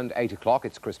just turned 8 o'clock.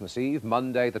 It's Christmas Eve,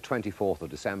 Monday, the 24th of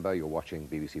December. You're watching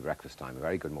BBC Breakfast Time. A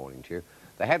very good morning to you.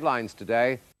 The headlines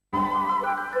today.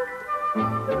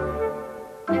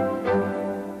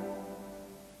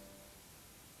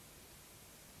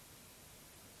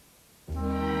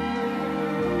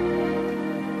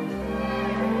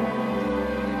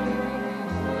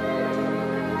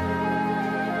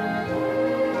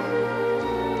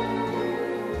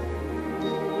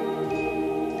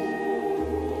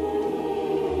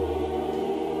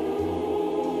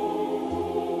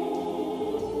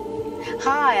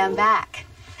 Hi, I'm back.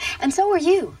 And so are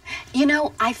you. You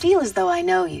know, I feel as though I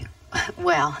know you.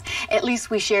 Well, at least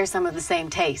we share some of the same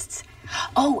tastes.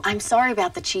 Oh, I'm sorry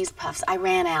about the cheese puffs. I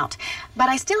ran out. But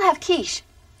I still have quiche.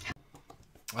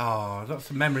 Oh, lots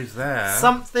of memories there.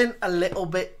 Something a little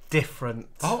bit different.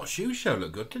 The Hot Shoe Show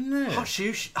looked good, didn't it? Hot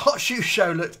Shoe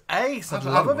Show looked ace. I'd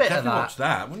love a bit of that. Watch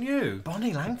that, wouldn't you?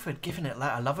 Bonnie Langford giving it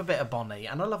that. I love a bit of Bonnie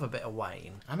and I love a bit of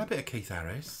Wayne. And a bit of Keith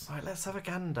Harris. Right, let's have a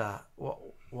gander.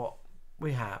 What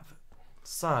we have.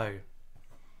 So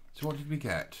what did we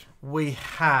get? We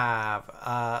have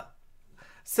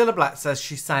Cilla Black says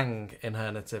she sang in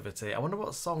her nativity. I wonder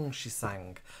what song she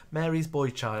sang. Mary's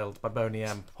Boy Child by Boney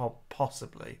M,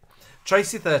 possibly.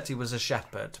 Tracy 30 was a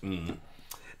shepherd.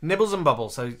 Nibbles and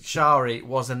Bubbles, so Shari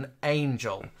was an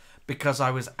angel because I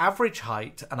was average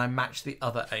height and I matched the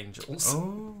other angels.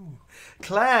 Oh.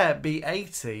 Claire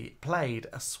B80 played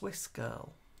a Swiss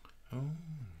girl. Oh.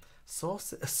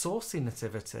 A saucy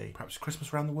nativity. Perhaps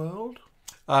Christmas Around the World?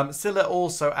 Cilla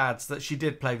also adds that she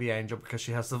did play the angel because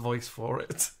she has the voice for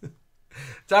it.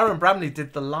 Darren Bramley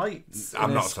did the lights.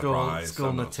 I'm not surprised.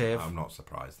 School nativ. I'm not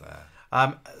surprised there.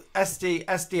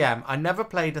 SDM, I never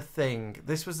played a thing.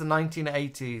 This was the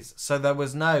 1980s, so there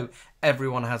was no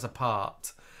everyone has a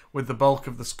part with the bulk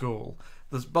of the school.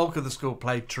 The bulk of the school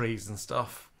played trees and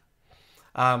stuff.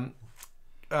 No,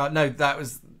 there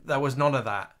was none of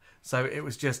that. So it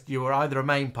was just you were either a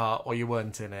main part or you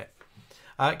weren't in it.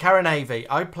 Karen Avey,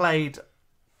 I played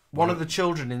one of the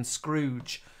children in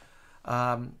Scrooge.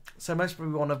 So most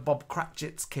probably one of Bob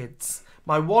Cratchit's kids.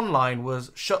 My one line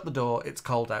was, shut the door, it's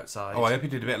cold outside. Oh, I hope you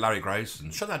did a bit of Larry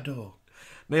Grayson. Shut that door.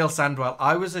 Neil Sandwell,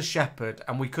 I was a shepherd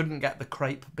and we couldn't get the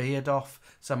crepe beard off,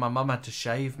 so my mum had to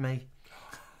shave me.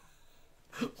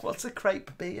 What's a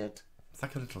crepe beard? It's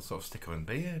like a little sort of stick-on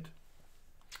beard.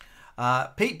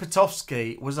 Pete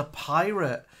Potofsky was a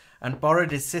pirate and borrowed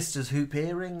his sister's hoop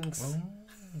earrings.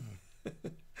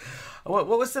 What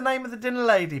was the name of the dinner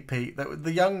lady, Pete?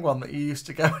 The young one that you used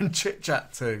to go and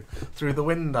chit-chat to through the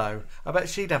window. I bet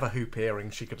she'd have a hoop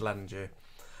earring she could lend you.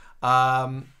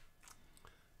 Let's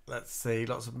see.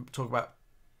 Lots of talk about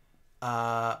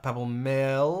Pebble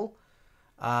Mill.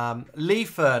 Lee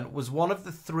Fern was one of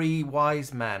the three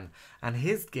wise men, and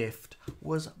his gift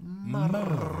was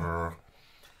myrrh.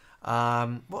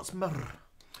 What's myrrh?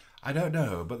 I don't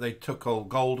know, but they took all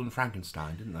gold and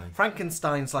Frankenstein, didn't they?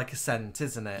 Frankenstein's like a scent,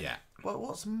 isn't it? Yeah.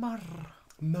 What's myrrh?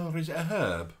 Myrrh, is it a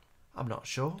herb? I'm not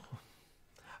sure.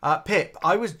 Pip,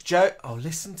 I was Oh,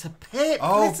 listen to Pip.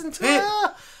 Oh, listen to Pip.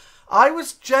 her. I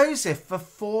was Joseph for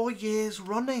 4 years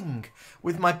running,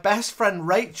 with my best friend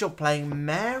Rachel playing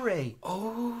Mary.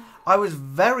 Oh. I was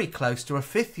very close to a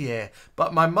 5th year,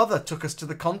 but my mother took us to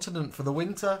the continent for the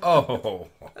winter. Oh.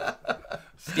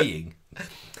 Skiing.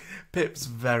 Pip's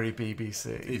very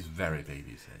BBC. He's very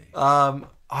BBC.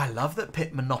 I love that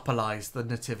Pip monopolised the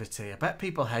nativity. I bet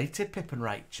people hated Pip and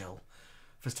Rachel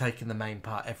for taking the main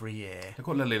part every year. Look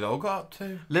what Lily Law got up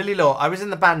to. Lily Law, I was in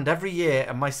the band every year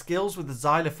and my skills with the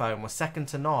xylophone were second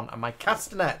to none and my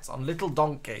castanets on Little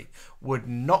Donkey would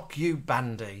knock you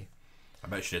bandy. I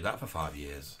bet she did that for 5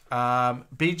 years.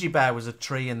 BG Bear was a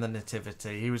tree in the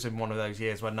nativity. He was in one of those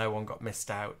years where no one got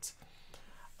missed out.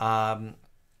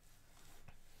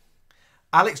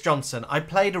 Alex Johnson, I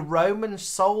played a Roman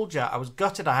soldier. I was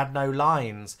gutted I had no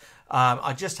lines.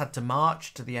 I just had to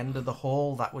march to the end of the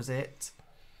hall. That was it.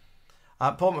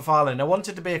 Paul McFarlane, I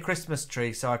wanted to be a Christmas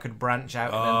tree so I could branch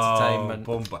out in entertainment.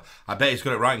 Bumper. I bet he's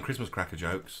got it right in Christmas cracker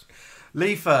jokes.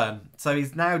 Lee Fern, so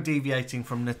he's now deviating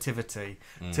from nativity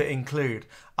to include,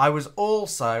 I was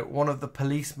also one of the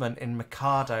policemen in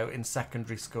Mikado in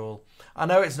secondary school. I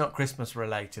know it's not Christmas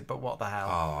related, but what the hell.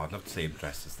 Oh, I'd love to see him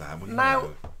dressed as that, wouldn't now,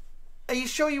 you? Are you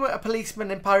sure you weren't a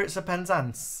policeman in Pirates of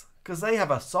Penzance? Because they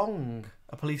have a song.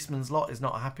 A policeman's lot is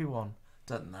not a happy one,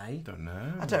 don't they? Don't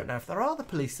know. I don't know if there are the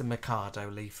police in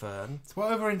Mikado, Lee Fern. So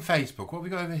what over in Facebook? What have we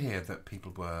got over here that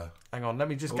people were... Hang on, let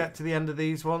me just get to the end of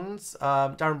these ones.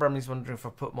 Darren Bremley's wondering if I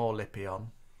put more lippy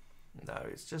on. No,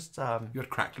 it's just... you had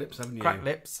cracked lips, haven't you? Cracked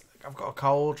lips. I've got a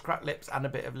cold, cracked lips and a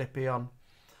bit of lippy on.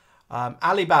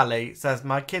 Ali Bally says,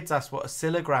 my kids asked what a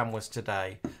Cillagram was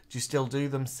today. Do you still do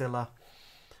them, Cilla?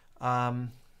 Oh,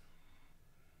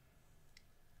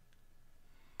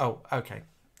 okay.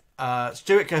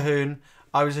 Stuart Cahoon,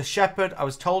 I was a shepherd. I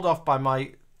was told off by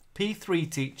my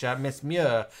P3 teacher, Miss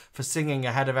Muir, for singing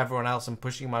ahead of everyone else and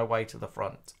pushing my way to the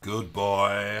front. Good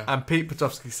boy. And Pete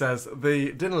Potofsky says,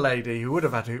 the dinner lady who would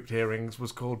have had hooped earrings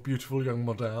was called Beautiful Young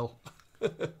Model.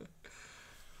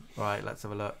 Right, let's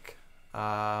have a look.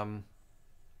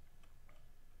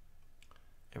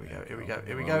 Here we go, here we go,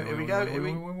 here we go, here we go, here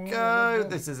we go.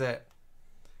 This is it.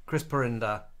 Chris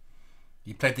Perinda.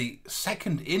 He played the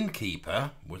second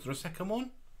innkeeper. Was there a second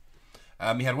one?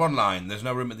 He had one line, there's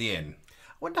no room at the inn.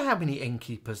 I wonder how many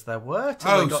innkeepers there were.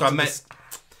 Oh, so I meant...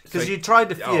 Because you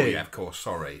tried a few. Oh, yeah, of course.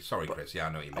 Sorry, Chris. Yeah,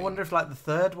 I know what you mean. I wonder if, like, the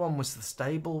third one was the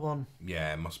stable one.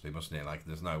 Yeah, it must be, mustn't it? Like,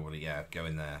 there's nobody. Yeah, go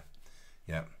in there.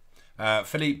 Yeah.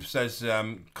 Philippe says,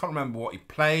 can't remember what he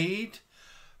played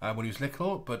when he was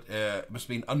little, but it must have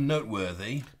been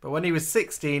unnoteworthy. But when he was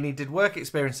 16, he did work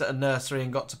experience at a nursery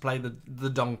and got to play the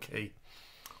donkey.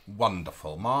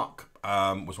 Wonderful. Mark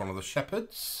was one of the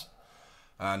shepherds,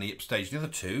 and he upstaged the other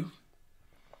two.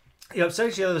 He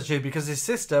upstaged the other two because his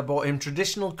sister bought him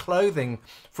traditional clothing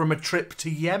from a trip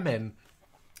to Yemen.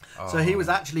 Oh. So he was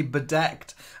actually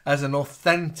bedecked as an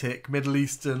authentic Middle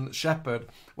Eastern shepherd,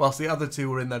 whilst the other two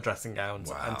were in their dressing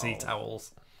gowns and tea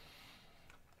towels.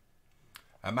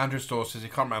 Andrew Storr says he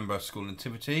can't remember school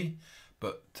nativity,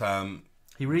 but...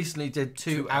 he recently did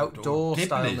two outdoor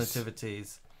style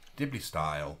nativities. Dibley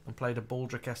style. And played a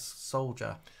Baldric-esque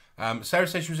soldier. Sarah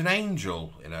says she was an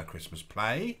angel in her Christmas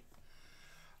play.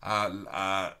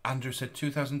 Andrew said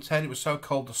 2010, it was so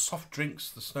cold the soft drinks,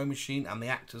 the snow machine and the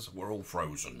actors were all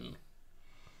frozen.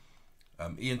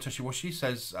 Ian Tushiwashi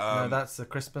says... no, that's the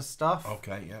Christmas stuff.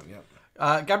 Okay,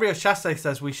 yeah. Gabrielle Chassé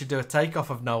says we should do a takeoff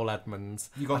of Noel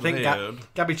Edmonds. You got the beard.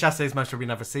 Gabby Chassé's most probably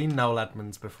never seen Noel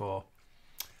Edmonds before.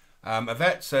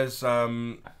 Yvette says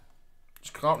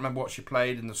she can't remember what she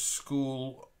played in the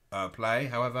school play.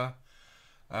 However,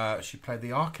 she played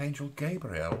the Archangel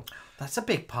Gabriel. That's a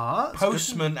big part.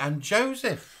 Postman and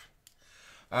Joseph.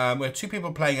 Where two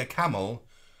people playing a camel,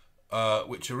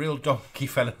 which a real donkey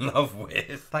fell in love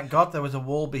with. Thank God there was a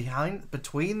wall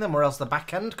between them, or else the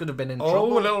back end could have been in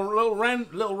trouble. Oh,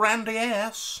 little randy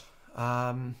ass.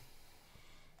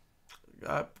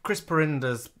 Chris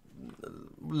Perinda's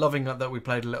loving that we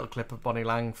played a little clip of Bonnie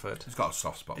Langford. He's got a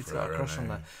soft spot for her. He's got a crush on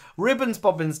there. Ribbons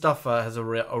Bobbins Duffer has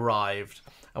arrived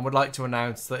and would like to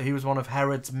announce that he was one of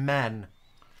Herod's men.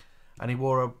 And he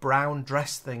wore a brown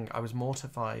dress thing. I was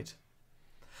mortified.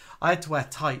 I had to wear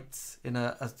tights in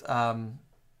the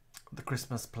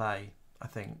Christmas play, I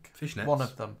think. Fishnets? One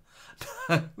of them.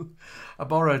 I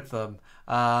borrowed them.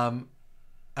 And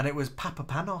it was Papa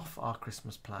Panoff, our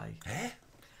Christmas play. Eh?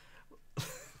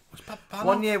 What's Papa Panoff?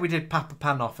 One year we did Papa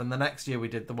Panoff, and the next year we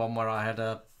did the one where I had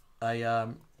a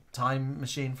time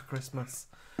machine for Christmas.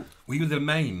 Were you the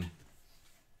main?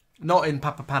 Not in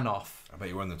Papa Panoff. I bet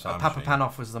you were in the time Papa machine.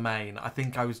 Panoff was the main. I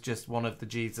think I was just one of the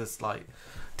Jesus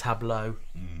tableau.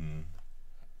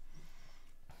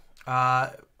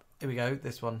 Here we go.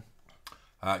 This one.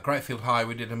 Greatfield High.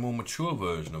 We did a more mature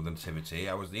version of the Nativity.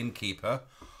 I was the innkeeper,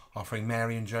 offering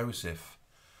Mary and Joseph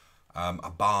a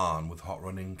barn with hot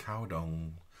running cow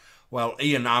dung. Well,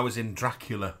 Ian, I was in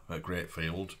Dracula at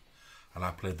Greatfield, and I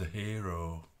played the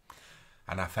hero.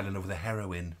 And I fell in love with the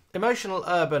heroine. Emotional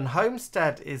Urban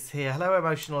Homestead is here. Hello,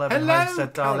 Emotional Urban Hello,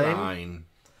 Homestead, darling.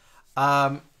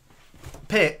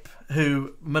 Pip,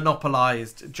 who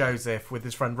monopolised Joseph with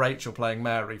his friend Rachel playing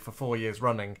Mary for 4 years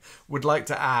running, would like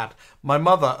to add, my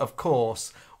mother, of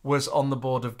course, was on the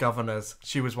board of governors.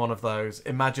 She was one of those.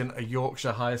 Imagine a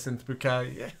Yorkshire hyacinth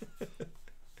bouquet.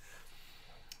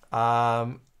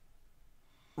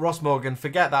 Ross Morgan,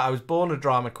 forget that. I was born a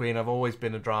drama queen. I've always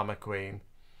been a drama queen.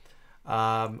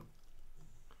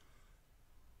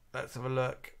 Let's have a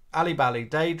look. Ali Bally,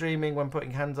 daydreaming when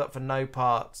putting hands up for no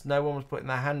parts. No one was putting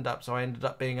their hand up, so I ended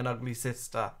up being an ugly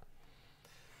sister.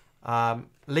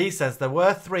 Lee says, there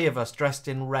were 3 of us dressed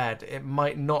in red. It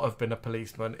might not have been a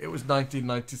policeman. It was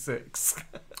 1996.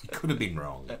 You could have been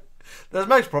wrong. There's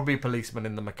most probably a policeman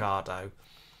in the Mikado.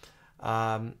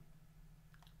 I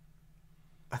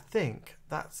think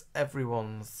that's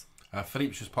everyone's.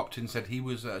 Philippe just popped in and said he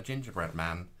was a gingerbread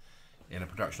man in a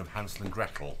production of Hansel and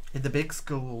Gretel. In the big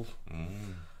school.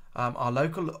 Our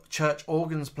local church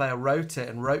organs player wrote it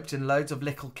and roped in loads of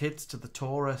little kids to the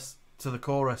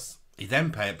chorus. He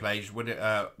then plays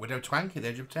Widow Twanky at the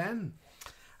age of 10.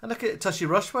 And look at Tushy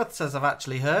Rushworth says, I've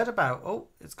actually heard about... Oh,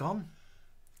 it's gone.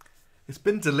 It's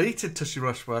been deleted, Tushy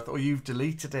Rushworth, or you've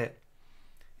deleted it.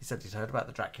 He said he'd heard about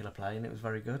the Dracula play and it was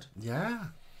very good. Yeah.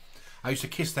 I used to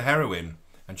kiss the heroine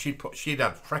and she'd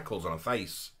had freckles on her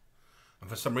face. And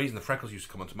for some reason the freckles used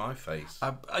to come onto my face.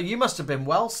 You must have been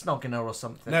well snogging her or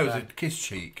something. No, it was a kiss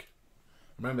cheek.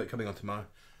 I remember it coming onto my...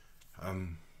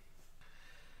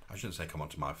 I shouldn't say come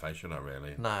onto my face, should I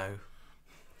really? No.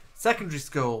 Secondary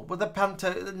school. Well, there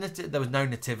was no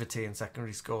nativity in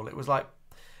secondary school. It was like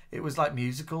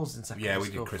musicals in secondary school.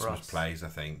 Yeah, we did Christmas plays, I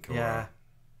think. Yeah.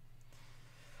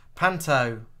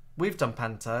 Panto. We've done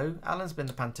Panto. Alan's been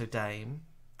the Panto Dame.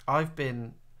 I've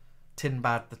been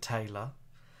Tinbad the Tailor.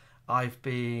 I've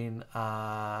been...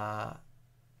 I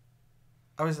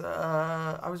was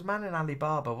man in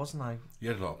Alibaba, wasn't I? You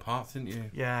had a lot of parts, didn't you?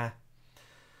 Yeah.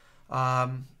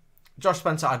 Josh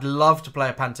Spencer, I'd love to play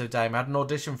a Panto Dame. I had an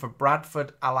audition for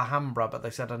Bradford Alhambra, but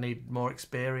they said I need more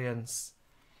experience.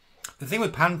 The thing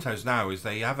with pantos now is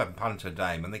they have a Panto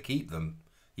Dame and they keep them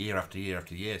year after year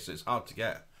after year, so it's hard to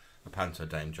get a Panto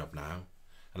Dame job now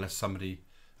unless somebody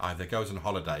either goes on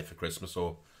holiday for Christmas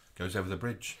or goes over the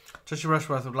bridge. Trisha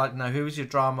Rushworth would like to know, who was your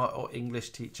drama or English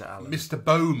teacher, Alan? Mr.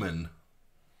 Bowman.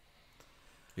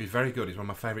 He was very good. He's one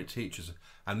of my favourite teachers.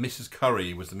 And Mrs.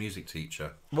 Curry was the music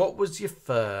teacher. What was your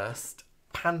first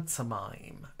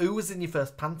pantomime? Who was in your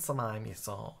first pantomime you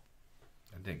saw?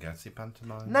 I didn't go to see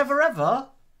pantomime. Never ever?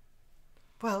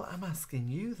 Well, I'm asking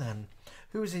you then.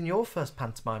 Who was in your first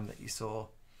pantomime that you saw?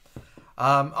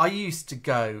 I used to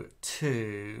go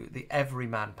to the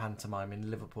Everyman pantomime in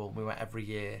Liverpool. We went every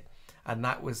year. And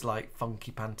that was like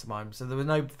funky pantomime. So there were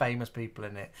no famous people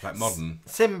in it. Like modern?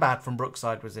 Sinbad from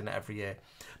Brookside was in it every year.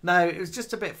 No, it was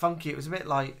just a bit funky. It was a bit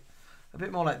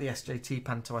more like the SJT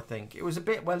panto, I think. It was a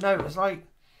bit, well, no, it was like, do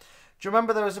you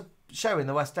remember there was a show in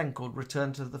the West End called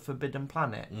Return to the Forbidden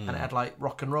Planet? And it had like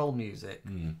rock and roll music.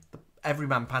 The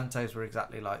Everyman pantos were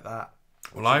exactly like that.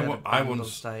 Well, I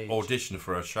once auditioned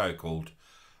for a show called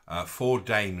Four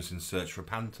Dames in Search for a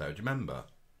Panto. Do you remember?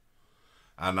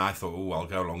 And I thought, oh, I'll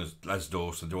go along as Les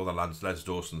Dawson, do all the Les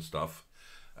Dawson stuff,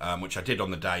 which I did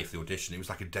on the day for the audition. It was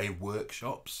like a day of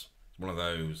workshops. One of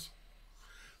those.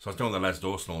 So I was doing the Les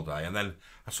Dawson all day, and then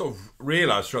I sort of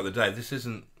realised throughout the day that's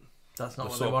not the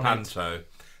what sort they wanted. Panto.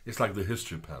 It's like the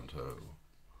history panto.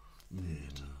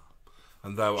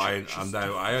 And though I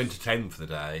entertained them for the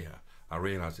day, I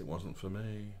realised it wasn't for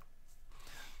me.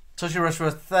 Tushy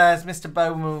Rushworth says, Mr.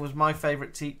 Bowman was my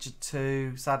favourite teacher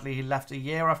too. Sadly, he left a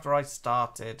year after I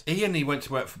started. He went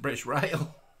to work for British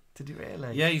Rail. Did he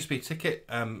really? Yeah, he used to be a ticket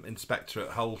inspector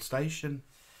at Hull Station.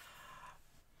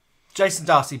 Jason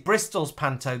Darcy, Bristol's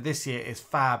panto this year is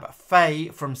fab. Faye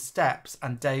from Steps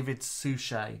and David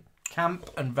Suchet. Camp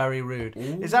and very rude.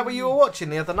 Ooh. Is that what you were watching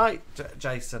the other night,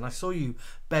 Jason? I saw you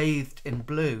bathed in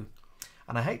blue.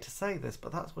 And I hate to say this,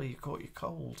 but that's where you caught your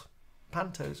cold.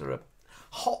 Pantos are a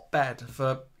hotbed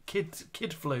for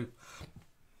kid flu.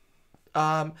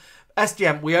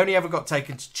 SDM, we only ever got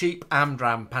taken to cheap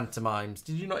Amdram pantomimes.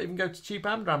 Did you not even go to cheap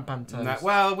Amdram pantos? No,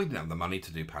 well, we didn't have the money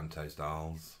to do pantos,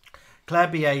 dolls. Claire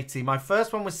B80, my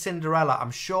first one was Cinderella.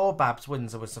 I'm sure Babs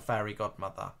Windsor was the fairy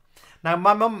godmother. Now,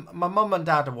 my mum and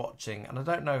dad are watching, and I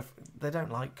don't know if they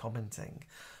don't like commenting,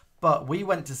 but we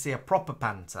went to see a proper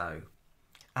panto,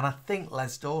 and I think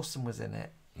Les Dawson was in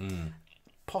it.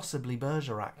 Possibly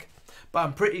Bergerac. But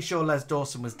I'm pretty sure Les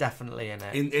Dawson was definitely in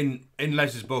it. In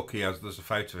Les's book, there's a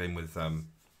photo of him with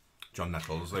John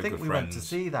Nettles. I think we went to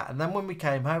see that. And then when we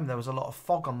came home, there was a lot of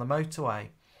fog on the motorway.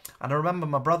 And I remember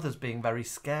my brothers being very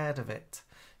scared of it.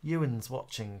 Ewan's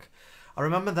watching. I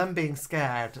remember them being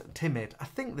scared, timid. I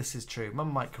think this is true.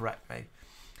 Mum might correct me.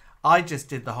 I just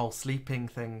did the whole sleeping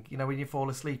thing. You know, when you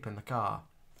fall asleep in the car.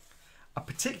 I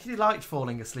particularly liked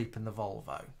falling asleep in the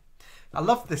Volvo. I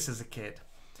loved this as a kid.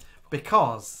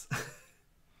 Because...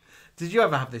 Did you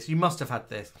ever have this? You must have had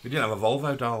this. We didn't have a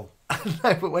Volvo, doll.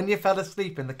 No, but when you fell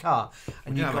asleep in the car...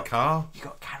 and you didn't have a car. You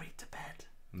got carried to bed.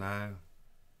 No.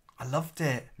 I loved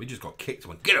it. We just got kicked and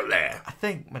went, get up there. I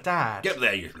think my dad... Get up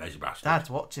there, you lazy bastard. Dad's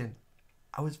watching.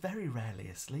 I was very rarely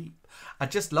asleep. I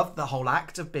just loved the whole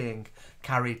act of being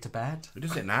carried to bed. Who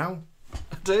does it now?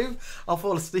 I do. I'll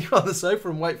fall asleep on the sofa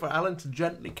and wait for Alan to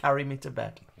gently carry me to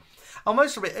bed.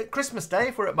 Almost at Christmas Day,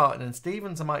 if we're at Martin and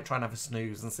Stevens, I might try and have a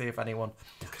snooze and see if anyone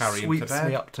sweeps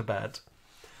me up to bed.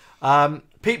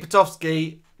 Pete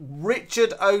Potofsky,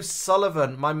 Richard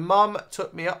O'Sullivan. My mum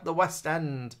took me up the West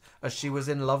End as she was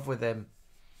in love with him.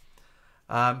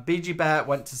 BG Bear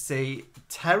went to see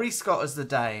Terry Scott as the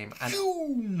Dame,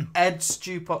 and Ed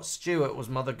Stewpot Stewart was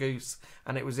Mother Goose,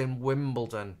 and it was in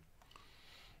Wimbledon.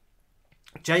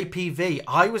 JPV,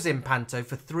 I was in Panto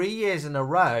for 3 years in a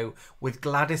row with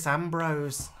Gladys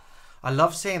Ambrose. I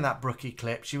love seeing that Brookie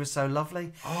clip. She was so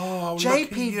lovely. Oh,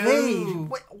 JPV,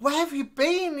 where have you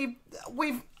been?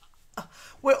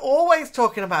 We're always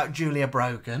talking about Julia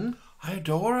Brogan. I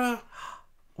adore her.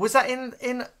 Was that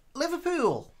in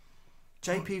Liverpool?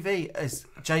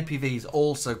 JPV's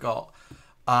also got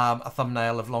a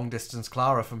thumbnail of Long Distance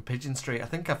Clara from Pigeon Street. I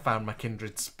think I found my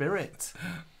kindred spirit.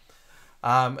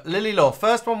 Lily Law,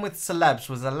 first one with celebs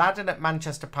was Aladdin at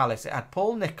Manchester Palace. It had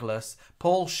Paul Nicholas,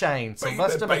 Paul Shane,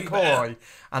 Sylvester McCoy,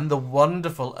 and the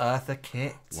wonderful Eartha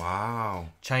Kitt. Wow.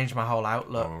 Changed my whole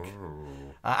outlook.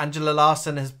 Angela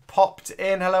Larson has popped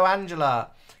in. Hello,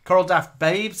 Angela. Coral Daft,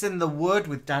 Babes in the Wood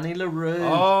with Danny LaRue.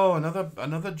 Oh,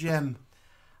 another gem.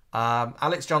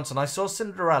 Alex Johnson, I saw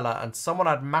Cinderella and someone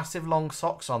had massive long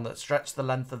socks on that stretched the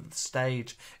length of the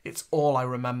stage. It's all I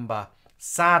remember.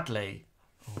 Sadly,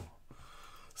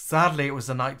 it was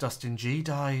the night Dustin G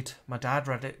died. My dad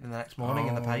read it the next morning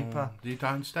in the paper. Did he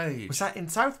die on stage? Was that in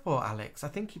Southport, Alex? I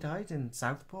think he died in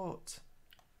Southport.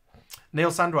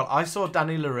 Neil Sandwell, I saw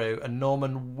Danny LaRue and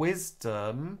Norman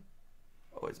Wisdom.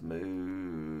 Oh, it's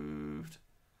moved.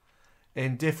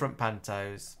 In different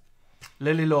pantos.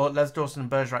 Lily Law, Les Dawson and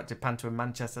Bergerac did panto in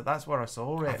Manchester. That's where I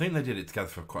saw it. I think they did it together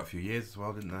for quite a few years as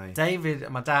well, didn't they? David,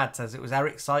 my dad, says it was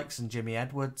Eric Sykes and Jimmy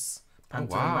Edwards.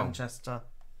 Panto in Manchester.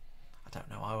 I don't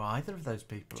know who either of those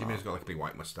people Jimmy's got like a big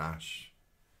white moustache.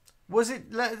 Was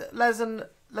it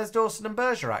Les Dawson and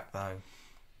Bergerac, though?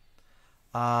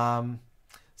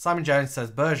 Simon Jones says,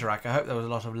 Bergerac, I hope there was a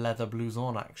lot of leather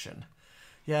blouson action.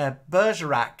 Yeah,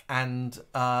 Bergerac and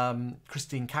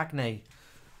Christine Cagney,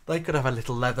 they could have a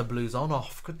little leather blouson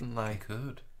off, couldn't they? They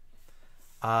could.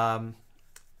 Dad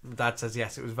says,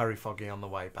 yes, it was very foggy on the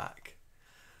way back.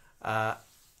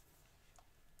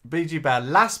 BG Bear,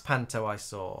 last panto I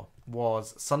saw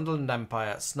was Sunderland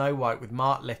Empire, Snow White with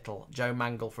Mark Little, Joe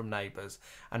Mangle from Neighbours,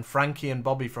 and Frankie and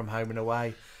Bobby from Home and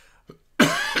Away.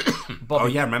 Bobby, oh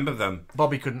yeah, I remember them.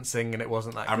 Bobby couldn't sing and it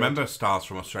wasn't that good. I remember stars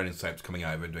from Australian soaps coming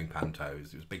over and doing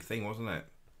pantos. It was a big thing, wasn't it?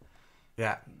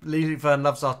 Yeah. Lee Verne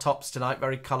loves our tops tonight.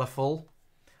 Very colourful.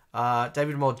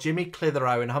 David Moore, Jimmy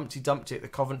Clitheroe in Humpty Dumpty at the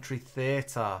Coventry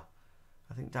Theatre.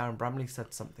 I think Darren Bramley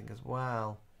said something as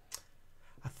well.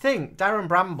 I think Darren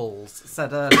Brambles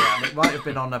said earlier, and it might have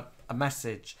been on a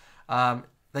message,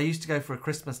 they used to go for a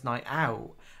Christmas night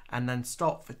out and then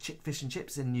stop for fish and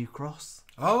chips in New Cross.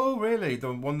 Oh, really?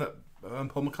 The one that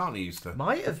Paul McCartney used to?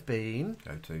 Might have been.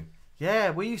 Go to. Yeah,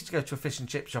 we used to go to a fish and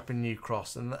chip shop in New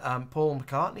Cross, and Paul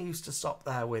McCartney used to stop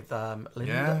there with Linda.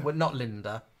 Yeah. Well, not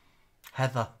Linda.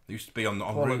 Heather. It used to be on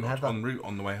route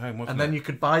on the way home, wasn't it? And then you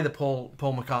could buy the Paul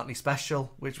McCartney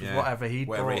special, which was whatever he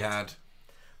had.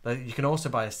 But you can also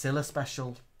buy a Cilla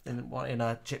special in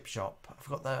a chip shop.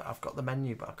 I've got the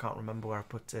menu, but I can't remember where I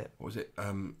put it. What was it?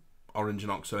 Orange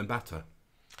and oxo and batter.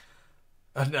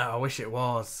 No, I wish it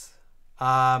was.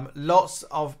 Lots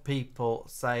of people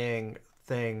saying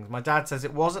things. My dad says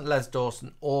it wasn't Les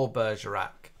Dawson or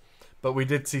Bergerac, but we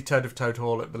did see Toad of Toad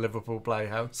Hall at the Liverpool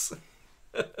Playhouse.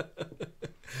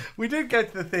 We did go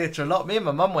to the theatre a lot. Me and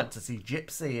my mum went to see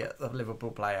Gypsy at the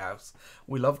Liverpool Playhouse.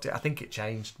 We loved it. I think it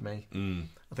changed me.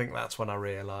 I think that's when I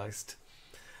realised.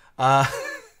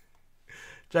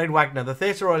 Jane Wagner, the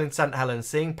Theatre Royal in St Helens,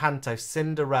 seeing Panto,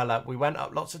 Cinderella. We went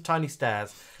up lots of tiny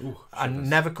stairs and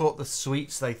never caught the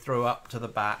sweets they threw up to the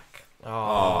back.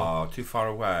 Oh, too far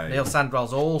away. Neil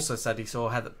Sandwell's also said he saw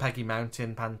Peggy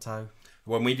Mountain Panto.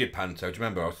 When we did Panto, do you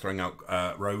remember I was throwing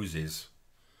out roses?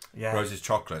 Yeah. Roses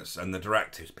chocolates, and the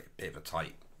director was a bit of a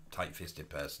tight-fisted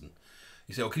person.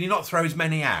 He said, "Well, can you not throw as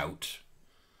many out?"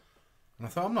 And I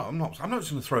thought, I'm not just going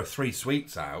to throw 3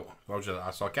 sweets out.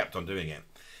 So I kept on doing it.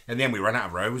 In the end, we ran out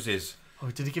of roses.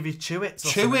 Oh, did he give you Chewits?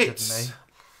 Chewits.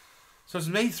 So it's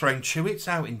me throwing Chewits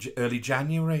out in early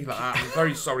January. Like that. I'm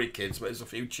very sorry, kids, but there's a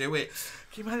few Chewits.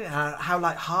 Can you imagine how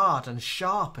like hard and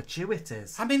sharp a Chewit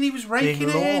is? I mean, he was raking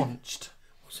it launched,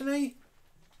 wasn't he?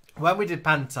 When we did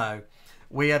Panto,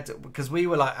 we had, because we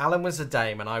were like, Alan was a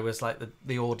dame and I was like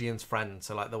the audience friend,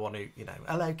 so like the one who,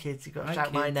 hello kids, you've got to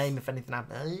shout my name if anything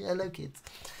happens. Hello kids.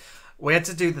 We had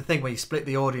to do the thing where you split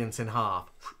the audience in half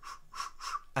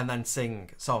and then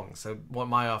sing songs. So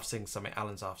my half sings something,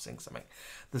 Alan's half sings something.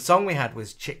 The song we had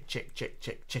was Chick, Chick, Chick,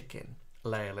 Chick, Chicken,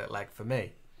 Lay a Little Egg for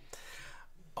Me.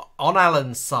 On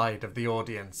Alan's side of the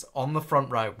audience, on the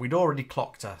front row, we'd already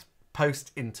clocked her.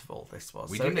 Post-interval, this was.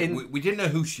 We didn't know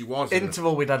who she was.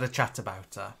 Interval, we'd had a chat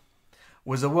about her.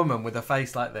 Was a woman with a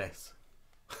face like this.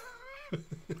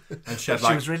 And she had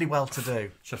was really well to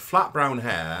do. She had flat brown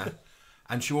hair,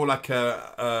 and she wore like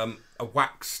a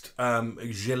waxed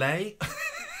gilet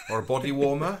or a body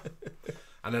warmer,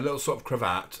 and a little sort of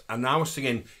cravat. And I was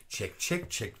singing chick, chick,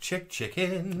 chick, chick,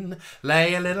 chicken,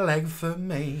 lay a little egg for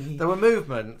me. There were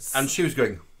movements, and she was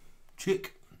going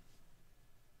chick,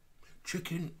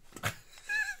 chicken,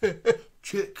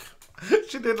 chick.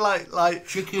 She did like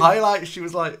chicken highlights. She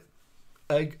was like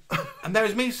egg. And there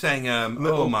was me saying,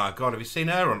 oh my God, have you seen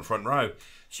her on front row?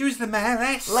 She was the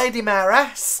mayoress. Lady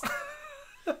Mayoress.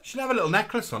 She didn't have a little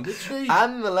necklace on, did she?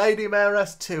 And the Lady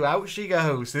Mayoress too. Out she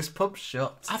goes. This pub's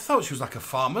shut. I thought she was like a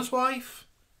farmer's wife.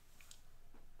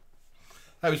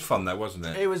 That was fun though, wasn't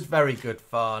it? It was very good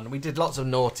fun. We did lots of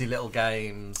naughty little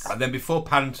games. And then before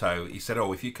Panto, he said,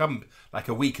 oh, if you come like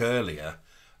a week earlier,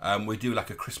 we do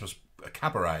like a Christmas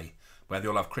cabaret where they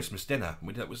all have Christmas dinner.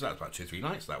 We did, that was about 2 or 3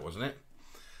 nights, that wasn't it?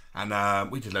 And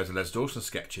we did loads of Les Dawson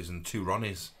sketches and 2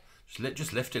 Ronnies.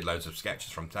 Just lifted loads of sketches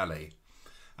from telly.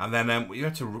 And then you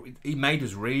had to. He made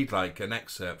us read like an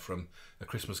excerpt from A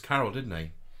Christmas Carol, didn't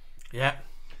he? Yeah.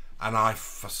 And I,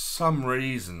 for some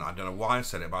reason, I don't know why I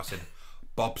said it, but I said,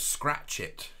 Bob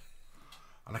Scratchit.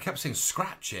 And I kept saying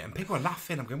Scratch It, and people were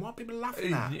laughing. I'm going, what are people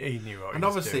laughing at? He knew what he and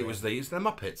was obviously doing. it's the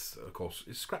Muppets, of course.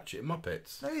 It's Scratch It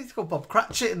Muppets. No, he's called Bob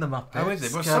Cratchit in the Muppets. Oh, is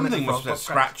it? Well, something must have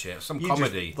Scratch It, some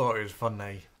comedy. Just thought it was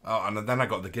funny. Oh, and then I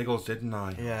got the giggles, didn't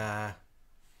I? Yeah.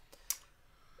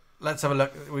 Let's have a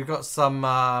look. We've got some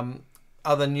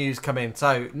other news coming.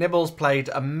 So, Nibbles played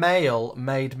a male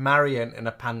Maid Marian in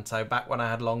a panto back when I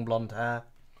had long blonde hair.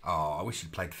 Oh, I wish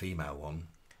he'd played female one.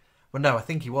 Well, no, I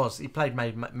think he was. He played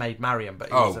Maid Marian, but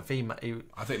he was a female.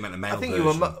 I think it meant a male I think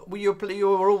version. you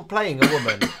were all playing a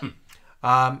woman.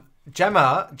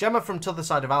 Gemma from T'other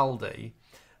Side of Aldi,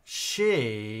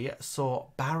 she saw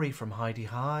Barry from Heidi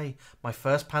High, my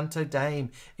first panto dame.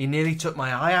 He nearly took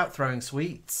my eye out throwing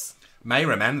sweets.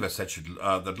 Mayra Menver said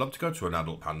they'd love to go to an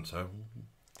adult panto.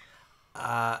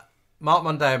 Mark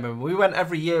Monday, we went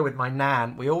every year with my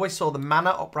nan. We always saw the Manor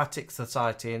Operatic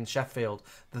Society in Sheffield.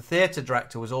 The theatre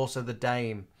director was also the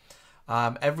dame.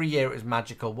 Every year it was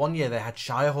magical. One year they had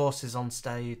Shire horses on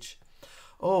stage.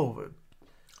 Oh,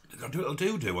 They'll do a little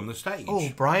doo-doo on the stage. Oh,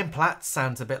 Brian Platt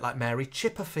sounds a bit like Mary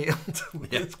Chipperfield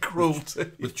with his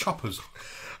cruelty. With choppers.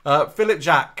 Philip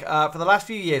Jack, for the last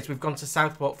few years we've gone to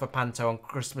Southport for panto on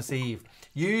Christmas Eve,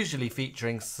 usually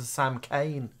featuring Sir Sam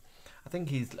Kane. I think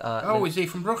he's... is he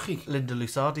from Brookie? Linda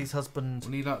Lusardi's husband.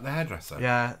 Wasn't he like the hairdresser?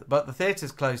 Yeah, but the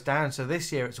theatre's closed down, so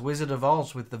this year it's Wizard of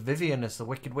Oz with the Vivian as the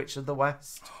Wicked Witch of the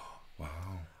West.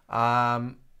 Wow.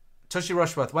 Tushy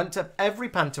Rushworth went to every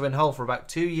panto in Hull for about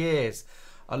 2 years.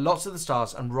 Lots of the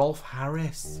stars and Rolf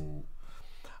Harris.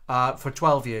 For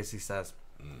 12 years, he says.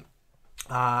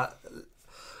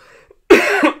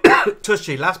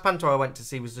 Tushy, last panto I went to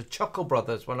see was the Chuckle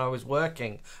Brothers when I was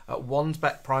working at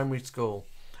Wansbeck Primary School.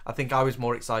 I think I was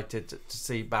more excited to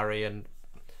see Barry and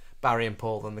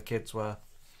Paul than the kids were.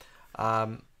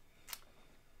 Sorry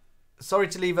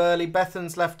to leave early.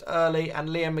 Bethan's left early and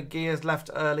Leah McGee has left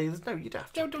early. There's no, you don't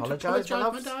have to apologise,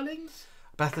 my darlings.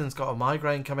 Bethan's got a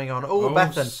migraine coming on. Oh,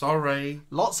 Bethan. Sorry.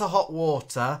 Lots of hot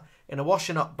water in a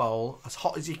washing up bowl, as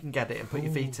hot as you can get it, and put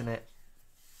your feet in it.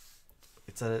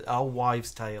 It's an old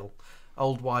wives' tale.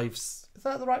 Old wives... Is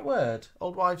that the right word?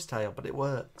 Old wives' tale, but it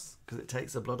works because it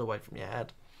takes the blood away from your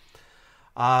head.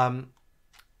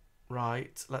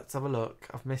 Right, let's have a look.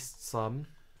 I've missed some.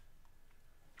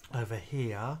 Over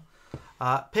here.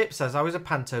 Pip says, I was a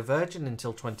panto virgin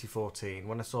until 2014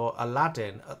 when I saw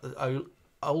Aladdin at the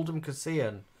Oldham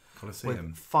Coliseum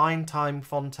with Fine Time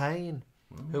Fontaine,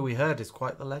 who we heard is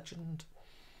quite the legend.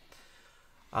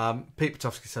 Pete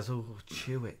Petowski says, oh,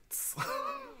 Chewits.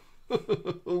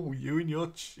 Oh, you and your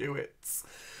Chewits.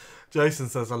 Jason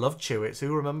says, I love Chewits.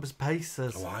 Who remembers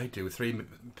Pacers? Oh, I do. 3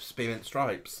 spearmint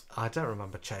stripes. I don't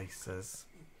remember Chasers.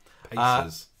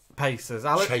 Pacers. Pacers.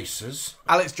 Chasers.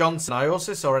 Alex Johnson. I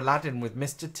also saw Aladdin with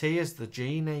Mr. T as the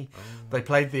genie. Oh. They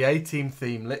played the A-Team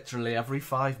theme literally every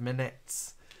 5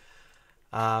 minutes.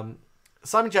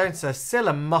 Simon Jones says,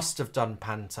 Cilla must have done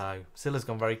panto. Cilla's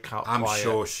gone very quiet. I'm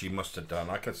sure she must have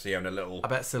done. I could see her in a little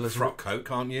frock coat,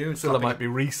 can't you? Cilla might be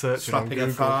researching on Google.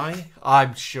 A thigh.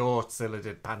 I'm sure Cilla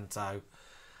did panto.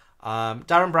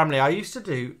 Darren Bramley, I used to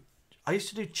do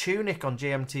Tunic on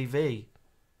GMTV,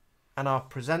 and our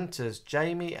presenters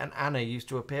Jamie and Anna used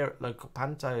to appear at local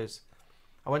pantos.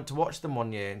 I went to watch them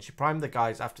one year, and she primed the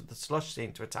guys after the slush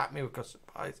scene to attack me with a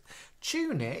surprise.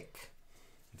 Tunic.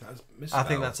 I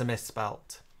think that's a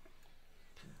misspelt.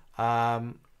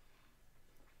 Sound.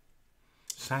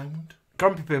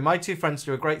 Grumpy Poo. My 2 friends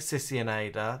do a great Sissy and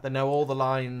Ada. They know all the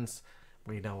lines.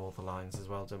 We know all the lines as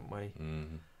well, don't we?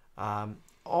 Mm-hmm.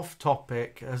 Off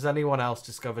topic, has anyone else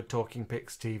discovered Talking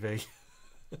Pics TV?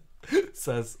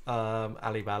 Says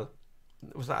Ali Bally.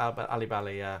 Was that Ali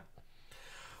Bally? Yeah.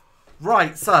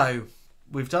 Right, so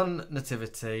we've done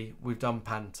Nativity, we've done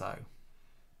Panto.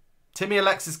 Timmy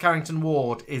Alexis Carrington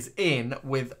Ward is in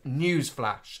with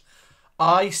Newsflash.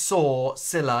 I saw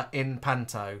Cilla in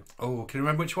Panto. Oh, can you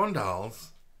remember which one,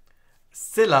 dolls?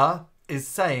 Cilla is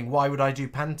saying, why would I do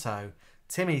Panto?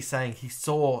 Timmy's saying he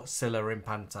saw Cilla in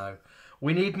Panto.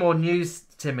 We need more news,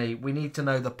 Timmy. We need to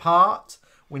know the part.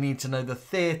 We need to know the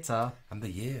theatre. And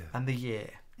the year. And the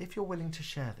year. If you're willing to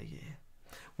share the year.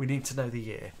 We need to know the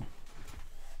year.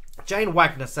 Jane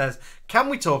Wagner says, can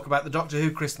we talk about the Doctor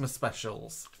Who Christmas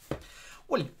specials?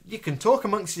 Well, you can talk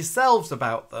amongst yourselves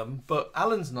about them, but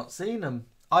Alan's not seen them.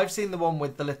 I've seen the one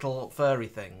with the little furry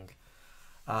thing.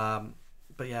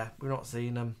 But yeah, we've not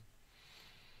seen them.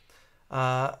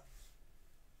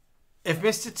 If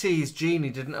Mr. T's genie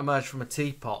didn't emerge from a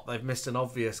teapot, they've missed an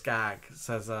obvious gag,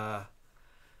 says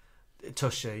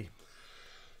Tushy.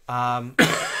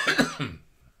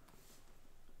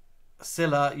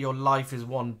 Cilla, your life is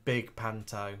one big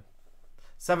panto.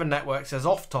 Seven Network says,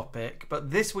 off topic,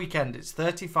 but this weekend it's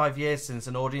 35 years since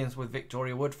an audience with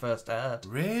Victoria Wood first aired.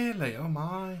 Really? Oh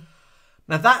my.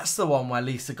 Now that's the one where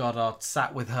Lisa Goddard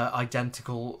sat with her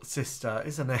identical sister,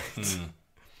 isn't it?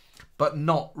 But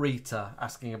not Rita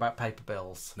asking about paper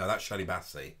bills. No, that's Shirley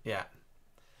Bassey. Yeah.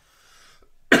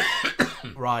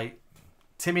 Right.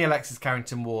 Timmy Alexis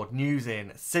Carrington Ward, news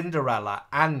in, Cinderella,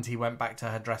 and he went back to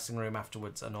her dressing room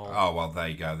afterwards and all. Oh, well, there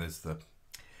you go. There's the...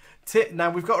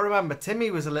 Now, we've got to remember, Timmy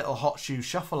was a little hot shoe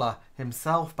shuffler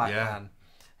himself back then.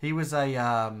 He was a...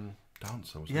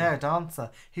 dancer, wasn't he? Yeah, dancer.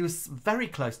 He was very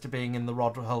close to being in the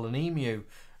Rod, Hull and Emu,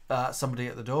 Somebody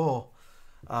at the Door.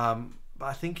 But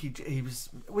I think he was...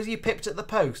 Was he pipped at the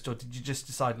post, or did you just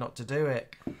decide not to do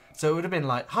it? So it would have been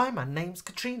like, hi, my name's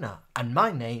Katrina, and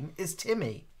my name is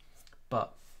Timmy.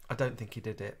 But I don't think he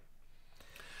did it.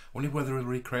 I wonder whether he'll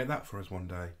recreate that for us one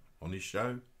day on his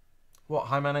show. What?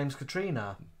 Hi, my name's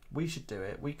Katrina. We should do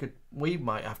it. We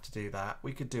might have to do that.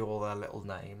 We could do all their little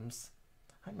names.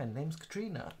 Hi, my name's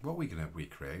Katrina. What are we going to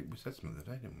recreate? We said something the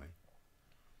other day, didn't we?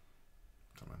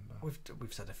 I don't remember.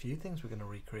 We've said a few things we're going to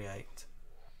recreate.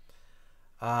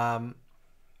 A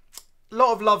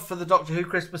lot of love for the Doctor Who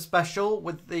Christmas special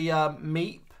with the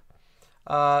Meep.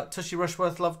 Tushy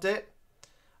Rushworth loved it.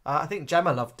 I think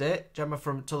Gemma loved it. Gemma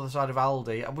from To the Side of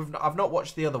Aldi. And I've not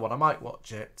watched the other one. I might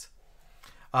watch it.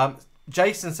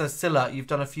 Jason says, Cilla, you've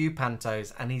done a few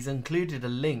pantos, and he's included a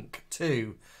link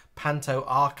to Panto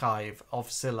Archive of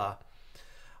Cilla.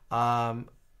 Cilla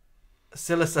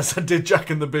says, I did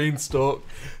Jack and the Beanstalk.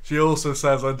 She also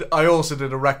says, I also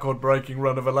did a record-breaking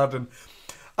run of Aladdin.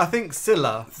 I think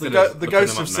Cilla, the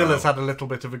ghost of Cilla's had a little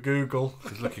bit of a Google.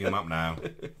 She's looking him up now.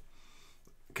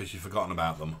 Because she's forgotten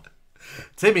about them.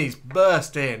 Timmy's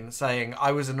burst in saying,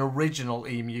 I was an original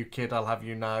Emu kid, I'll have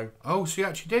you know. Oh, she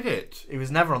actually did it. He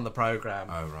was never on the programme.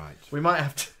 Oh, right. We might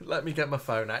have to... Let me get my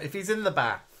phone out. If he's in the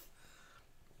bath.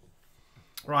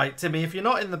 Right, Timmy, if you're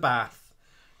not in the bath,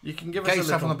 you can give us a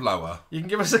little... on the blower. You can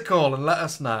give us a call and let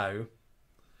us know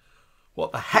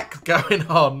what the heck's going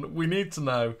on. We need to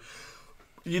know.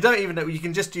 You don't even know... You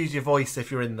can just use your voice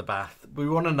if you're in the bath. We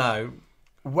want to know,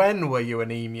 when were you an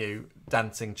emu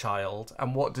dancing child,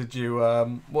 and what did you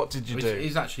do?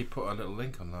 He's actually put a little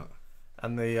link on that,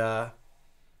 and the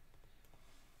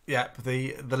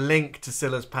link to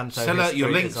Cilla's Panto. Cilla, your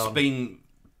link's been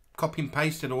copy and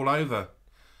pasted all over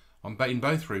in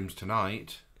both rooms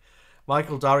tonight.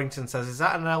 Michael Darrington says, "Is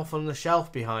that an elf on the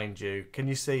shelf behind you? Can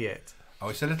you see it?" Oh,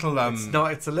 it's a little. It's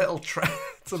not. It's a little.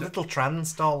 It's a little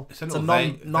trans doll. It's a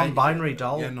non-binary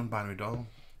doll. Yeah, non-binary doll.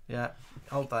 Yeah,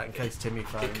 hold that in case Timmy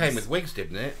phones. It came with wigs,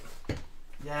 didn't it?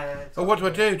 Yeah. Oh, what do I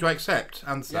do? Do I accept?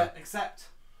 Answer. Yeah, accept.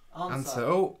 Answer.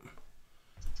 Oh.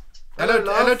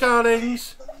 Hello,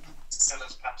 darlings.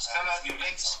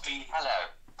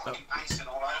 Hello.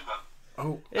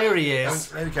 Oh. Here he is.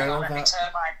 There we go. Let me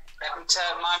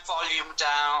turn my volume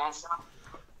down.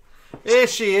 Here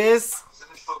she is.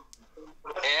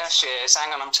 Here she is.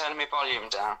 Hang on, I'm turning my volume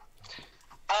down.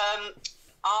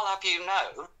 I'll have you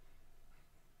know,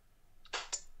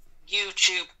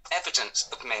 YouTube evidence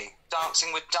of me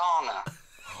dancing with Dana.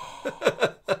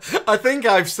 I think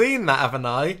I've seen that, haven't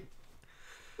I?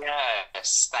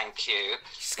 Yes, thank you.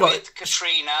 With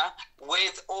Katrina,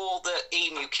 with all the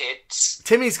emu kids.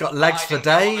 Timmy's got legs for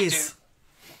days.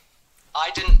 I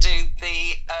didn't do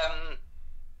the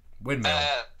windmill.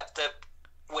 The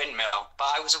windmill, but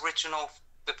I was original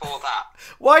before that.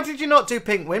 Why did you not do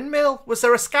Pink Windmill? Was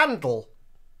there a scandal?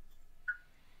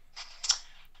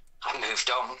 I I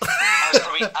moved on.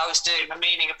 I was doing The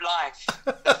Meaning of Life.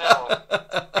 The film.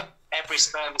 Every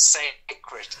sperm is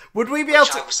sacred. Would we be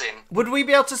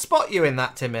able to spot you in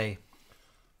that, Timmy?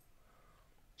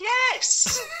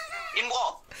 Yes. In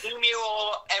what?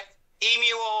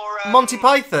 Emu or Monty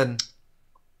Python.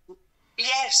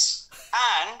 Yes.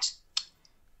 And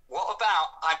what about,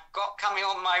 I've got coming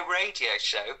on my radio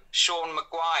show, Sean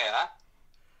Maguire,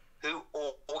 who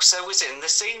also was in the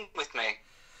scene with me.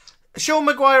 Sean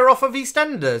Maguire off of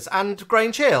EastEnders and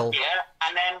Grange Hill. Yeah,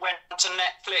 and then went to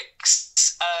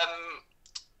Netflix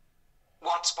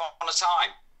Once Upon a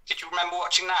Time. Did you remember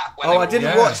watching that? Oh, I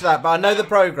didn't watch that, but I know the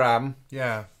programme.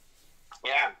 Yeah.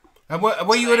 Yeah. And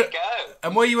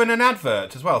were you in an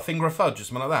advert as well? Finger of Fudge or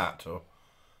something like that? Or?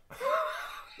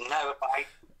 No, but I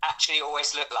actually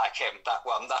always looked like him, that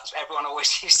one. Everyone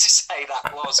always used to say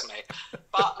that was me.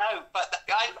 But no,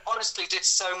 I honestly did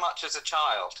so much as a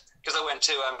child because I went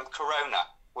to Corona,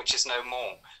 which is no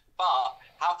more. But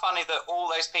how funny that all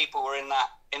those people were in that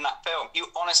film. You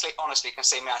honestly can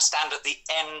see me. I stand at the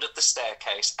end of the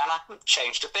staircase and I haven't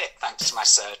changed a bit thanks to my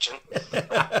surgeon.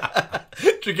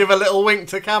 Do you give a little wink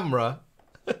to camera?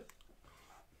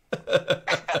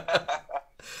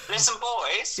 Listen,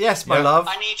 boys. Yes, my love.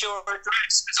 I need your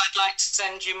address because I'd like to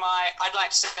send you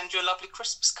a lovely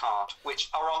Christmas card, which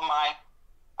are on my.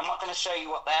 I'm not going to show you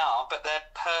what they are, but they're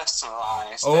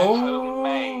personalised. They're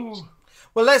homemade.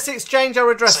 Well, let's exchange our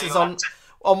addresses on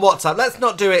WhatsApp. Let's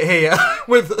not do it here.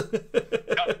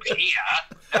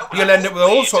 You'll end up with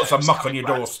all sorts of muck on your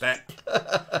doorstep.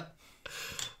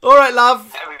 All right,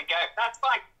 love. There we go. That's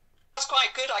fine. That's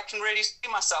quite good. I can really see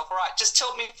myself. All right, just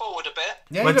tilt me forward a bit.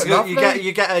 Yeah, well,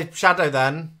 you get a shadow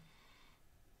then.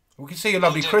 We can see your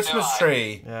lovely Christmas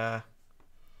tree. Yeah.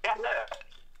 Yeah,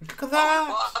 look at that.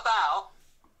 What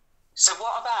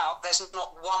about there's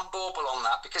not one bauble on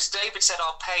that? Because David said,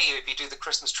 I'll pay you if you do the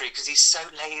Christmas tree because he's so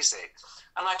lazy.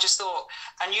 And I just thought,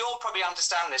 and you'll probably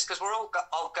understand this because we're all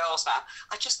old girls now,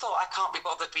 I just thought I can't be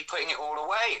bothered to be putting it all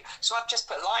away. So I've just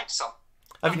put lights on.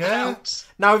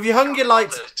 Now, have you hung your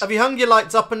lights? Have you hung your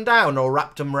lights up and down or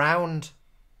wrapped them round?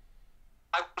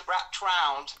 I wrapped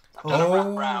round. I've done a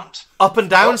wrap round. Up and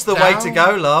down's the way to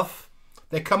go, love.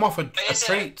 They come off a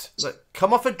treat.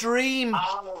 Come off a dream.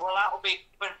 Oh well, that'll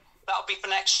be for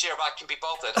next year if I can be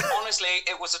bothered. Honestly,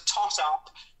 it was a toss-up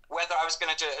whether I was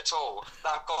going to do it at all.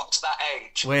 I've got to that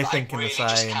age. We're thinking I really the same.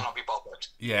 Just cannot be bothered.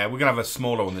 Yeah, we're going to have a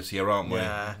smaller one this year, aren't we?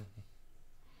 Yeah.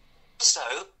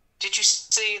 So, did you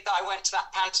see that I went to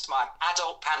that pantomime?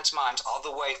 Adult pantomimes are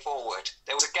the way forward.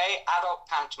 There was a gay adult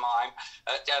pantomime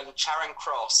at Charing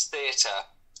Cross Theatre.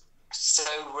 So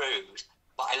rude,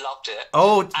 but I loved it.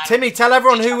 Oh, and Timmy, tell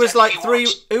everyone who was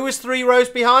who was 3 rows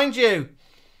behind you.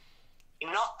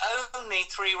 Not only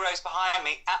 3 rows behind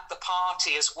me at the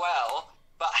party as well,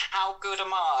 but how good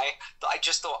am I that I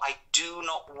just thought I do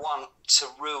not want to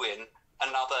ruin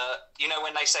another. You know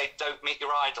when they say don't meet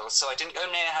your idols, so I didn't go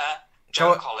near her.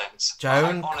 Joan Collins.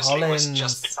 Joan I honestly Collins was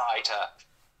just beside her.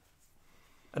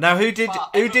 Now, who did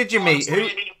you meet? I was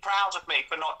really proud of me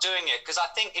for not doing it because I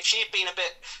think if she had been a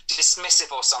bit dismissive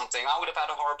or something, I would have had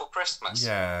a horrible Christmas.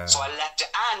 Yeah. So I left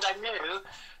it, and I knew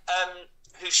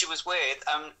who she was with,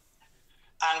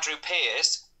 Andrew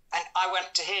Pierce, and I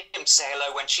went to him to say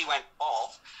hello when she went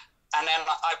off. And then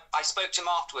I spoke to him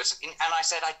afterwards, and I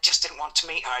said I just didn't want to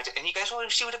meet her. And he goes, well,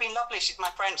 she would have been lovely. She's my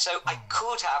friend. So I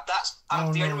could have. That's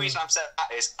the only reason I'm saying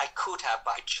that is I could have,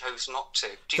 but I chose not to.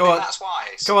 Do you think that's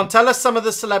wise? Go on, tell us some of the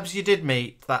celebs you did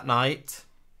meet that night.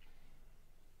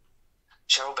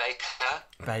 Cheryl Baker.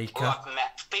 Baker. Who I've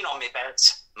met, been on my bed.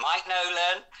 Mike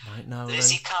Nolan.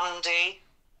 Lizzie Cundy.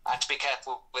 I had to be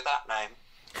careful with that name.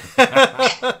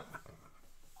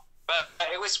 But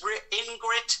it was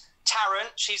Ingrid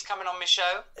Tarrant, she's coming on my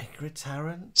show. Ingrid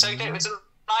Tarrant. So it was a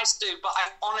nice do, but I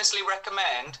honestly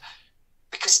recommend,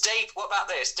 because what about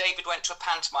this? David went to a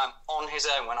pantomime on his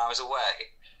own when I was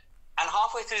away, and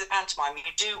halfway through the pantomime, you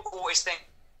do always think,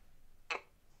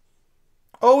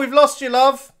 oh, we've lost you,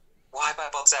 love. Why have I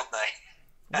bothered,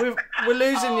 haven't they? We're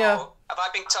losing you. Have I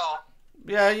been told?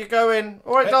 Yeah, you're going.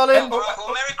 All right, darling. All right, well,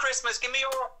 Merry Christmas. Give me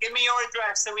your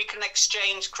address so we can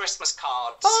exchange Christmas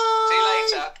cards. Bye. See you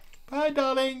later. Bye,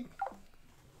 darling.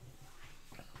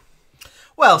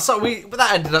 Well, so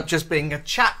that ended up just being a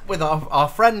chat with our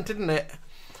friend, didn't it?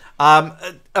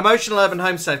 Emotional Urban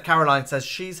Homestead, Caroline says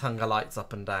she's hung her lights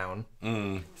up and down.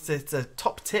 Mm. It's a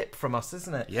top tip from us,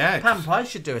 isn't it? Yeah. Pam Pie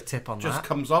should do a tip on that. Just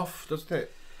comes off, doesn't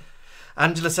it?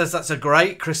 Angela says that's a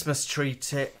great Christmas tree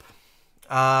tip.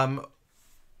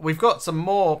 We've got some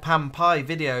more Pam Pie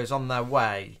videos on their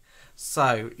way,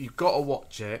 so you've got to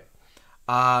watch it.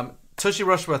 Tushy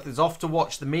Rushworth is off to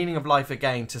watch The Meaning of Life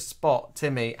again to spot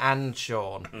Timmy and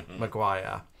Sean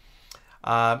Maguire.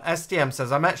 SDM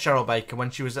says, I met Cheryl Baker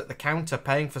when she was at the counter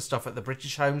paying for stuff at the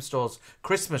British Home Store's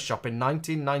Christmas shop in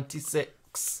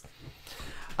 1996.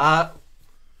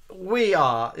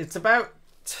 It's about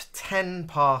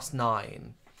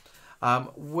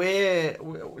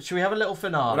 9:10. Should we have a little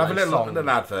finale? We'll have a little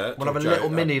advert. We'll have a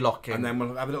little mini lock-in. And then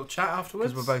we'll have a little chat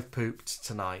afterwards. Because we're both pooped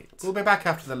tonight. We'll be back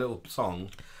after the little song.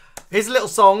 Here's a little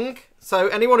song. So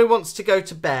anyone who wants to go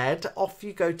to bed, off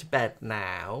you go to bed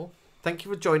now. Thank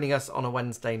you for joining us on a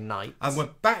Wednesday night. And we're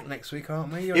back next week,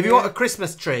 aren't we? If you want a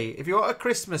Christmas tree, if you want a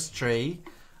Christmas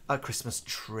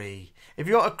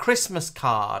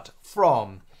card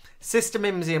from Sister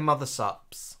Mimsy and Mother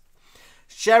Sups,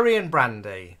 Sherry and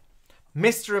Brandy,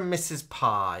 Mr. and Mrs.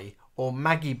 Pie, or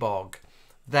Maggie Bog,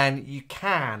 then you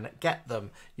can get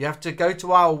them. You have to go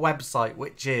to our website,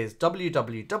 which is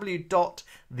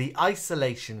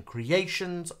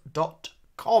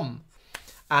www.theisolationcreations.com.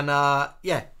 And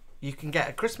you can get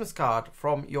a Christmas card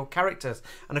from your characters.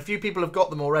 And a few people have got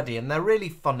them already, and they're really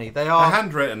funny. They're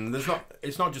handwritten.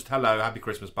 It's not just hello, happy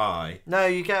Christmas, bye. No,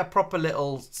 you get a proper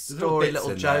little story,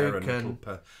 little joke, and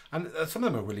some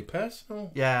of them are really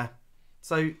personal. Yeah.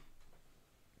 So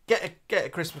get a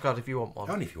Christmas card if you want one.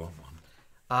 Only if you want one.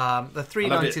 They're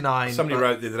 $3.99. Somebody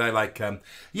wrote the other day, like, I've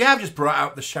just brought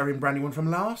out the Sherry and Brandy one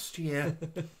from last year.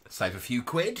 Save a few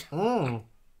quid.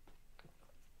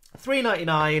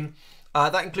 $3.99.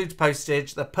 That includes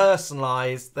postage. They're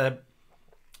personalised. They're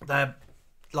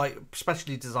like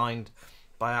specially designed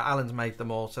by Alan's made them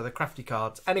all, so they're crafty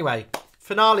cards. Anyway,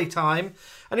 finale time.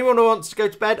 Anyone who wants to go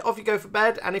to bed, off you go for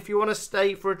bed. And if you want to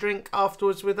stay for a drink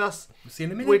afterwards with us, we'll see you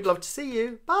in a minute. We'd love to see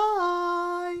you.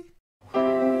 Bye.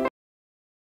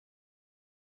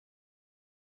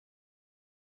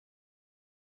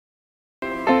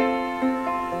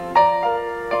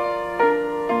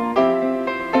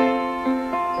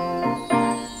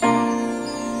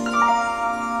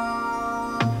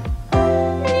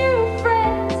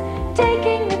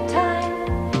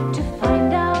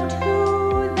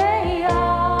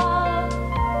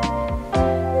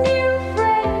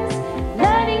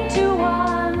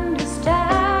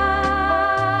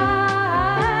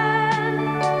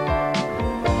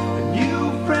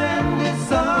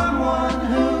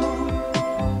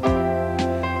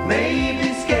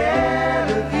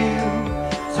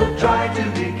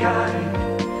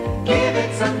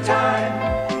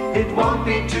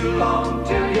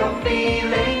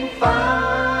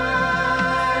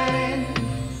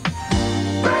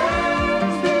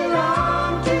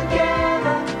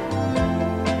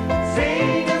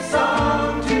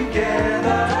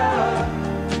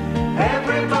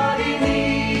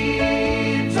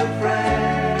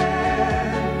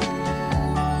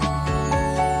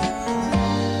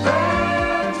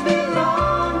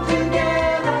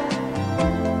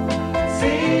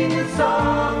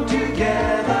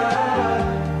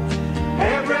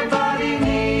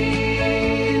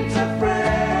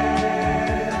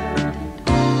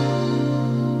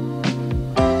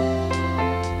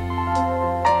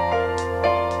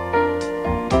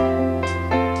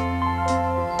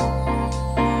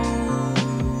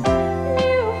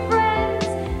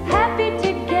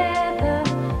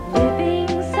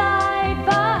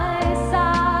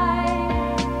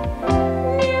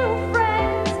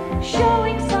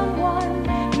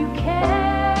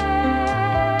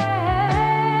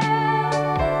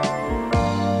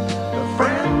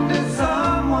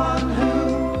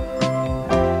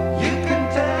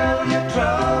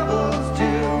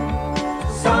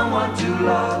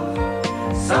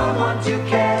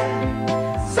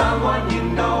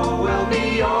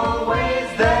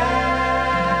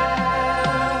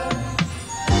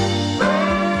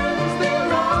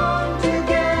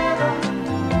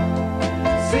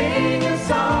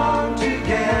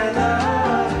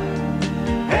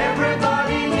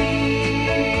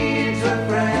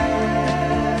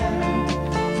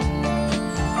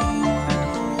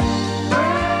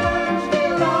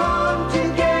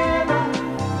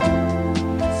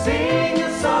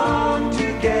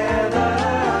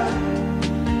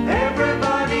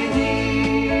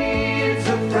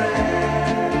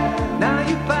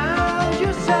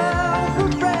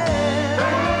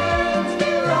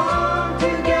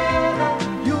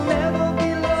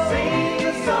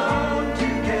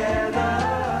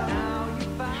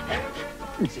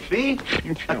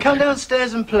 Come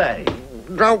downstairs and play.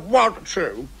 Don't want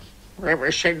to.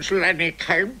 Ever since Lenny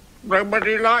came,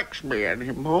 nobody likes me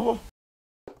anymore.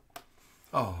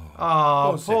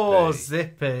 Poor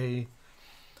Zippy.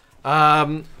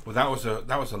 Well, that was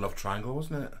a love triangle,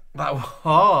 wasn't it? That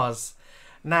was.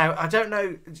 Now, I don't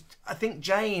know. I think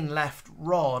Jane left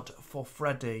Rod for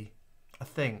Freddie. I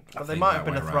think. But they might have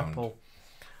been a throuple.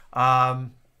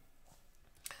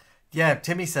 Yeah,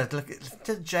 Timmy said, look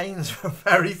at Jane's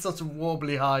very sort of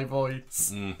warbly high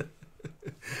voice.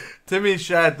 Timmy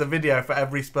shared the video for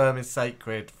Every Sperm is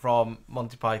Sacred from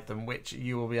Monty Python, which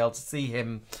you will be able to see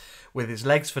him with his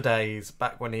legs for days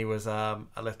back when he was a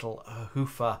little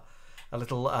hoofer, a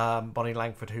little Bonnie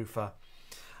Langford hoofer.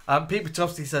 Pete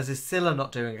Petofsky says, is Cilla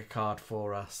not doing a card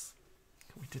for us?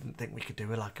 We didn't think we could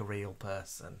do it like a real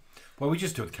person. Well, we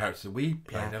just do the characters that we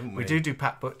played, haven't we? We do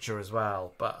Pat Butcher as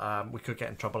well, but we could get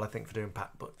in trouble, I think, for doing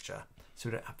Pat Butcher, so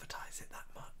we don't advertise it that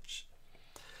much.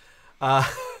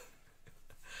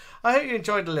 I hope you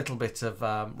enjoyed a little bit of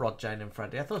Rod, Jane and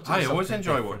Freddie. I thought I always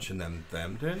enjoy watching them,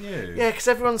 don't you? Yeah, because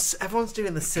everyone's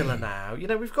doing the Cilla now. You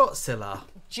know, we've got Cilla.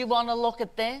 Do you want to look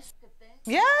at this?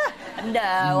 Yeah.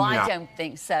 No, I don't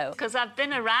think so. Because I've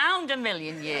been around a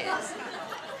million years.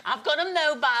 I've got a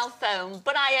mobile phone,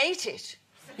 but I ate it.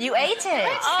 You ate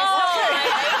it?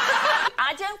 Oh,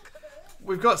 I don't...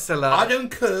 We've got Cilla. I don't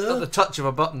care. At the touch of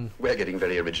a button. We're getting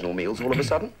very original meals all of a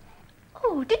sudden.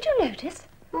 Oh, did you notice?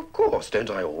 Of course, don't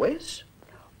I always?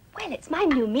 Well, it's my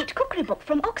new meat cookery book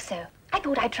from Oxo. I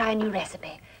thought I'd try a new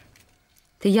recipe.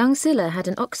 The young Cilla had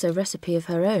an Oxo recipe of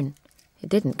her own. It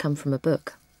didn't come from a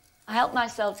book. I helped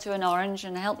myself to an orange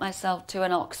and I helped myself to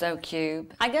an Oxo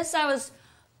cube. I guess I was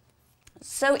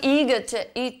so eager to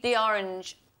eat the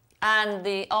orange and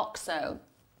the Oxo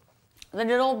that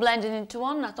it all blended into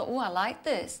one. And I thought, oh, I like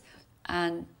this.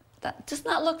 And doesn't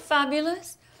that look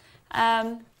fabulous?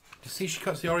 See, she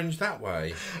cuts the orange that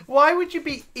way. Why would you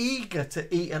be eager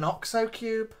to eat an Oxo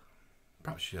cube?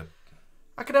 Perhaps you...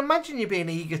 I can imagine you being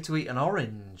eager to eat an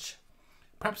orange.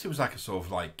 Perhaps it was like a sort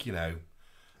of like, you know,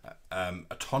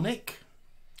 a tonic.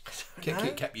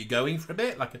 Kept you going for a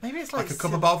bit, maybe it's like a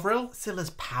cup of Bovril.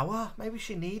 Cilla's power. Maybe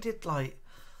she needed like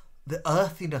the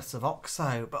earthiness of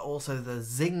Oxo, but also the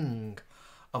zing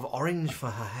of orange for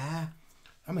her hair.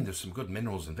 I mean, there's some good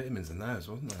minerals and vitamins in those,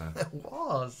 wasn't there? There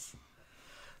was.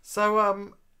 So,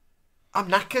 I'm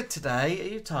knackered today.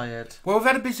 Are you tired? Well, we've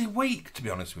had a busy week, to be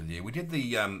honest with you. We did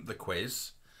the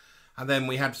quiz, and then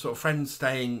we had sort of friends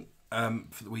staying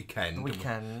for the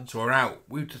weekend. So we're out.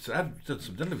 We did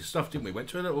some lovely stuff, didn't we? Went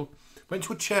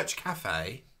to a church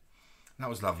cafe. And that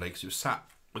was lovely because it was sat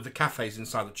with the cafes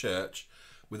inside the church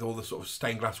with all the sort of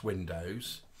stained glass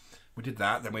windows. We did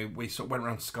that. Then we sort of went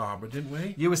around Scarborough, didn't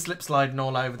we? You were slip sliding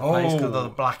all over the place because of the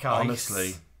black ice.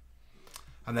 Honestly.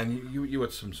 And then you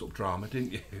had some sort of drama,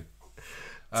 didn't you?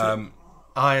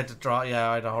 I had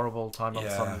a horrible time on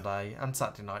Sunday and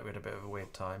Saturday night. We had a bit of a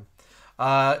weird time.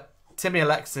 Timmy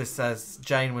Alexis says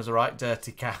Jane was a right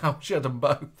dirty cow. She had them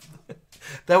both.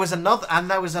 There was another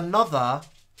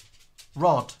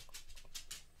Rod.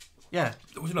 Yeah.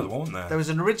 There was another one, wasn't there? There was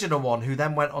an original one who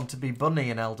then went on to be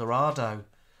Bunny in El Dorado.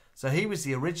 So he was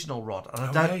the original Rod.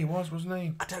 And yeah, he was, wasn't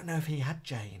he? I don't know if he had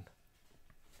Jane.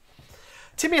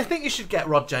 Timmy, I think you should get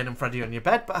Rod, Jane and Freddie on your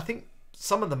bed, but I think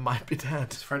some of them might be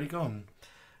dead. Is Freddie gone?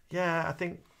 Yeah,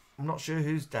 I'm not sure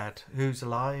who's dead, who's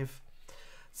alive.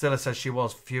 Cilla says she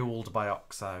was fueled by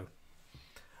Oxo.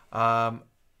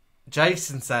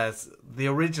 Jason says the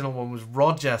original one was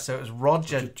Roger, so it was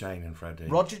Roger, Jane and Freddie.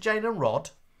 Roger, Jane and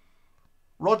Rod.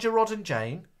 Roger, Rod and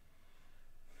Jane.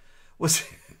 What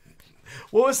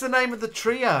was the name of the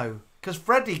trio? Because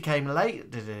Freddie came late,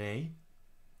 didn't he?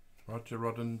 Roger,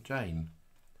 Rod and Jane.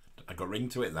 I got a ring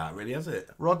to it, that really, has it?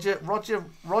 Roger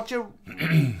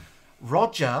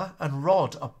and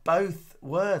Rod are both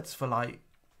words for like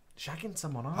shagging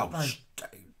someone, aren't they?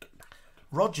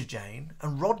 Roger Jane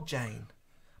and Rod Jane,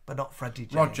 but not Freddie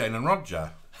Jane. Rod Jane and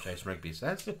Roger, Jason Rigby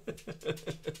says. And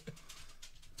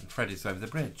Freddie's over the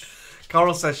bridge.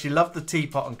 Coral says she loved the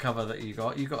teapot and cover that you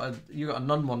got. You got a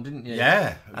nun one, didn't you?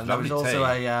 Yeah, and there was also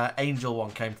a angel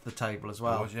one came to the table as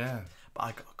well. It was, yeah. But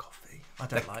I got a coffee. I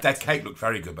don't like that cake looked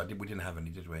very good, but we didn't have any,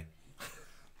 did we?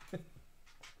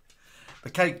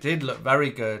 The cake did look very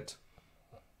good.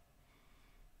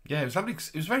 Yeah, it was lovely.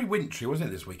 It was very wintry, wasn't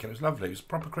it, this weekend? It was lovely. It was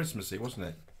proper Christmassy, wasn't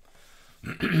it?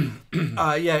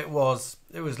 Yeah, it was.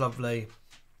 It was lovely.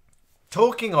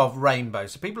 Talking of rainbow,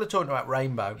 so people are talking about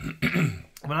rainbow.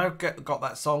 When I got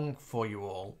that song for you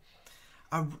all,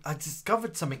 I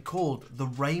discovered something called the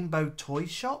Rainbow Toy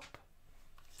Shop.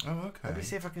 Oh, okay. Let me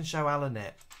see if I can show Alan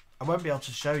it. I won't be able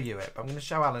to show you it, but I'm going to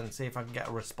show Alan and see if I can get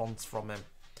a response from him.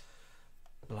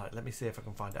 Like, let me see if I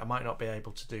can find it. I might not be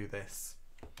able to do this.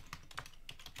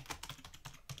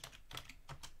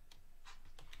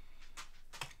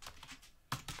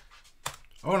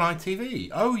 Oh, on ITV.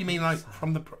 Oh, you mean like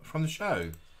from the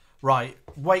show? Right.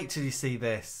 Wait till you see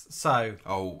this. So.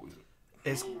 Oh.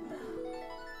 It's...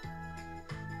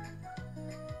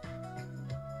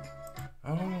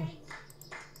 Oh.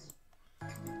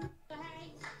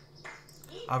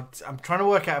 I'm trying to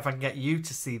work out if I can get you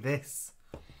to see this.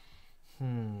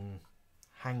 Hang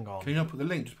on. Can you not put the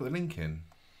link? Just put the link in. And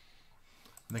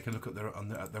they can look at their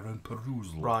own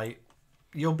perusal. Right.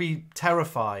 You'll be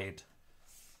terrified.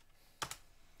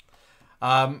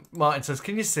 Martin says,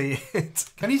 can you see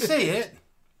it? Can you see it?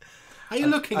 Are you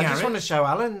looking at it? I just want to show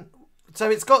Alan. So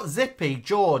it's got Zippy,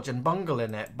 George and Bungle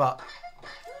in it, but...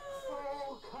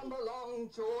 Oh, come along,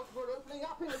 George. We're opening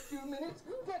up in a few minutes.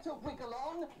 Get a wiggle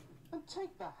on and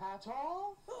take the hat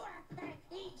off.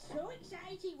 It's so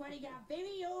exciting running a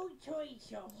very old toy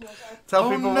shop.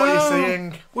 Tell people what you're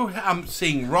seeing. Well, I'm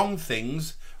seeing wrong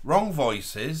things, wrong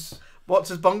voices. What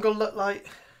does Bungle look like?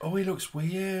 Oh, he looks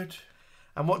weird.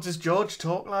 And what does George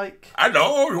talk like?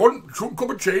 Hello, you want some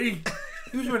cup of tea?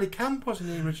 He was really camp,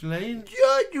 wasn't he, originally?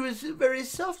 George was very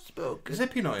soft-spoken.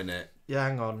 Zippy not in it? Yeah,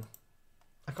 hang on.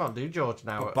 I can't do George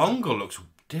now. But Bungle looks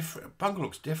different. Bungle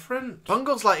looks different.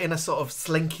 Bungle's like in a sort of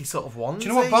slinky sort of onesie. Do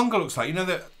you know what Bungle looks like? You know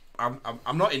that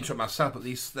I'm not into it myself, but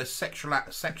the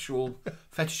sexual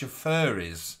fetish of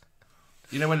furries.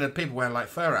 You know when the people wear like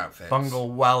fur outfits. Bungle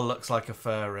well looks like a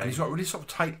furry. And he's got really sort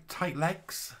of tight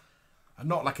legs, and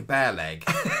not like a bare leg.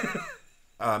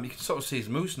 You can sort of see his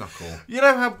moose knuckle. You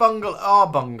know how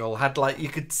Bungle had like you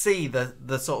could see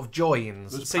the sort of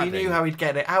joins, so you knew how he'd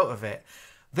get it out of it.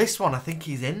 This one, I think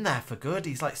he's in there for good.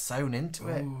 He's like sewn into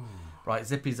it. Ooh. Right,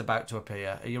 Zippy's about to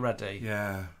appear. Are you ready?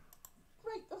 Yeah.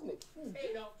 Great, doesn't it?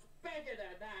 It looks better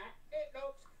than that. It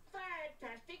looks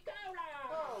fantastic.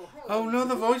 Oh no,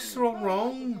 the voices are all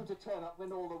wrong. To turn up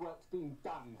when all the work's been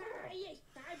done.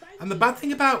 And the bad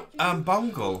thing about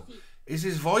Bungle is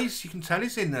his voice. You can tell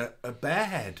he's in a bear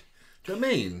head. Do you know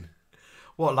what I mean?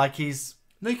 What, like he's...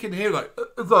 No, you can hear like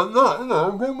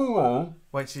that.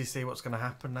 Wait till you see what's going to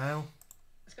happen now.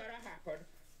 It's going to happen.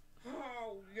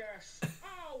 Oh, yes.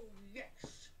 Oh,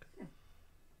 yes.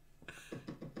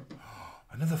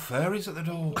 Another furry's at the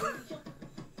door.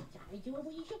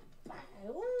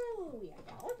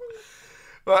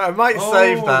 Right, I might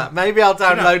save that. Maybe I'll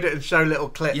download it and show little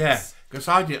clips. Yeah, because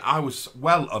I was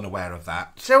well unaware of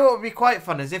that. So what would be quite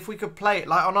fun is if we could play it,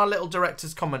 like on our little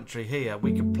director's commentary here,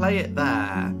 we could play it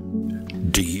there.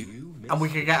 Do you? And we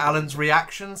could get Alan's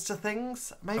reactions to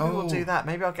things. Maybe we'll do that.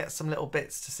 Maybe I'll get some little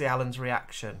bits to see Alan's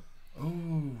reaction.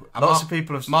 Ooh. Lots of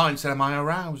people have... Martin said, am I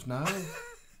aroused? No.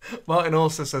 Martin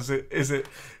also says, is it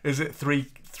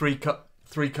three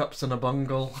cups and a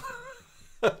bungle?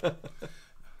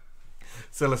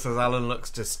 Cilla says Alan looks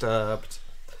disturbed.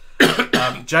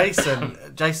 Jason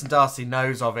Darcy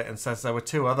knows of it and says there were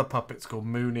two other puppets called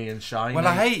Mooney and Shiny. Well,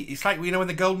 it's like, you know, when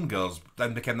the Golden Girls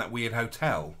then became that weird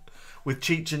hotel with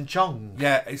Cheech and Chong.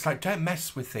 Yeah, it's like, don't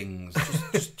mess with things.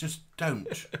 Just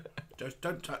don't. Just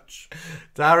don't touch.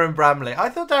 Darren Bramley. I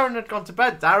thought Darren had gone to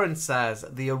bed. Darren says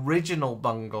the original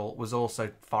Bungle was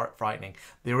also frightening.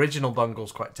 The original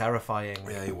Bungle's quite terrifying.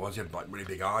 Yeah, he was. He had like really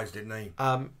big eyes, didn't he?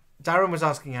 Darren was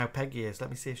asking how Peggy is.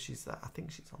 Let me see if she's there. I think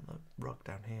she's on the rug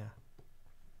down here.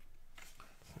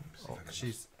 Oh,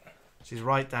 she's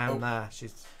right down there.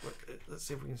 Let's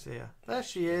see if we can see her. There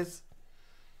she is.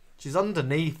 She's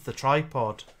underneath the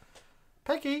tripod.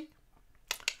 Peggy.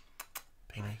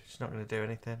 She's not going to do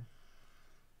anything.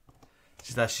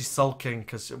 She's there. She's sulking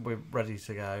because we're ready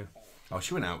to go. Oh,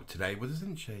 she went out today with us,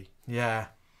 didn't she? Yeah.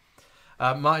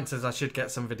 Martin says I should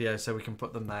get some videos so we can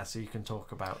put them there so you can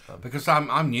talk about them. Because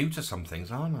I'm new to some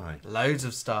things, aren't I? Loads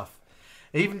of stuff.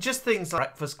 Even just things like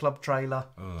Breakfast Club trailer.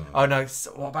 Oh no,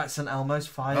 what about St Elmo's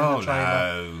Fire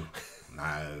trailer?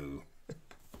 No.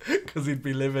 Because he'd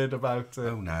be livid about it.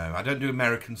 Oh no, I don't do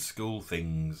American school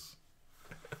things.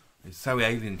 It's so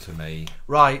alien to me.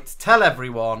 Right, tell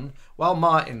everyone while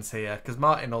Martin's here, because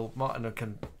Martin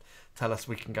can tell us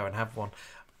we can go and have one.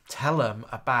 Tell them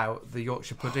about the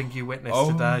Yorkshire pudding you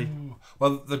witnessed today.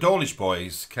 Well, the Dawlish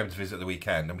boys came to visit the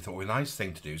weekend, and we thought, well, a nice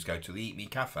thing to do is go to the Eat Me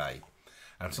Cafe.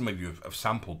 And some of you have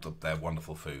sampled their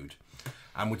wonderful food.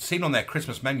 And we'd seen on their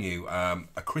Christmas menu a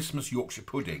Christmas Yorkshire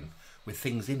pudding with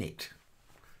things in it,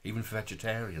 even for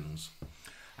vegetarians.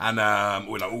 And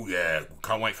we're like, oh yeah,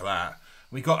 can't wait for that.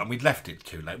 We'd left it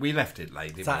too late. We left it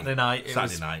late, didn't Saturday we? night.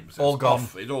 Saturday night. It was all gone.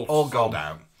 It all gone. sold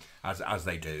out, as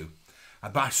they do.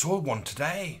 But I saw one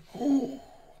today,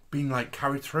 being like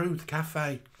carried through the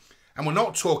cafe. And we're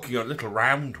not talking a little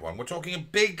round one. We're talking a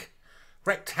big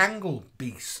rectangle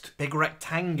beast. Big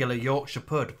rectangular Yorkshire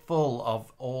pud full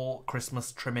of all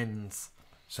Christmas trimmings.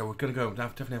 So we're going to go and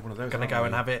definitely have one of those. Going to go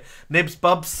and have it. Nibs,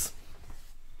 Bubs,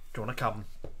 do you want to come?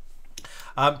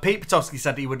 Pete Potowski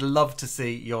said he would love to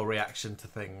see your reaction to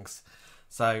things.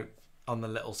 So on the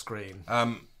little screen.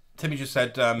 Timmy just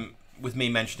said, with me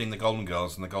mentioning the Golden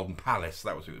Girls and the Golden Palace,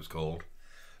 that was what it was called.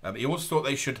 He also thought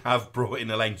they should have brought in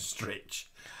Elaine Stritch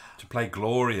to play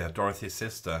Gloria, Dorothy's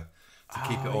sister, to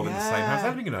keep it all in the same house. That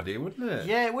would be a good idea, wouldn't it?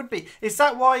 Yeah, it would be. Is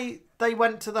that why they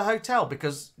went to the hotel?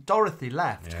 Because Dorothy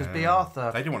left, because B.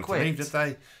 Arthur They didn't want quit. to leave, did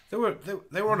they? They were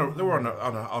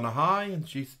on a high, and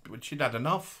she'd had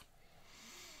enough.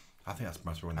 I think that's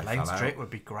must be when they Elaine fell Stritch out.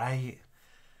 would be great.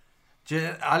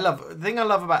 The thing I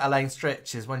love about Elaine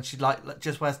Stritch is when she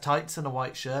just wears tights and a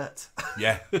white shirt.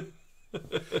 Yeah.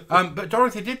 But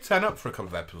Dorothy did turn up for a couple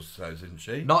of episodes, didn't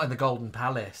she? Not in the Golden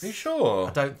Palace. Are you sure?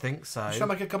 I don't think so. She'll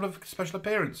make a couple of special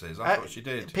appearances. I thought she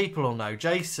did. People will know.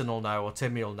 Jason will know, or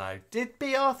Timmy will know. Did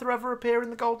B. Arthur ever appear in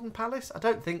the Golden Palace? I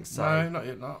don't think so. No, not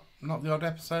yet. Not the odd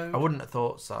episode. I wouldn't have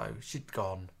thought so. She'd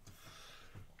gone.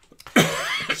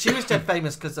 She was dead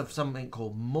famous because of something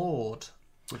called Maud,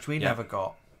 which we never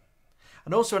got.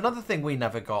 And also another thing we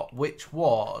never got, which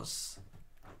was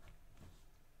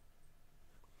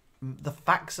The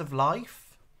Facts of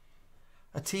Life,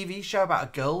 a TV show about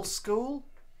a girls' school.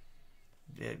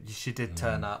 Yeah, she did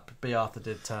turn up. B. Arthur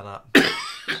did turn up.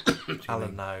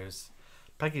 Alan knows.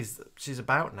 She's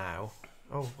about now.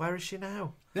 Oh, where is she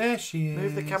now? There she is.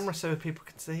 Move the camera so people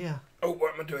can see her. Oh,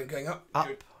 what am I doing? Going up?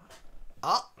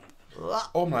 Up.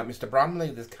 Oh, I'm like Mr.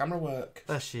 Bramley. There's camera work.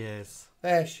 There she is.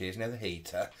 There she is near the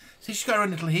heater. See, she's got her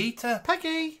own little heater.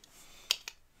 Peggy.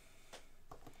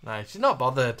 No, she's not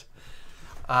bothered.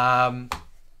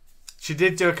 She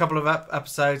did do a couple of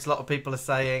episodes. A lot of people are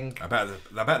saying. I bet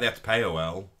they have to pay her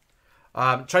well.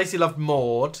 Tracy loved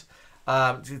Maud.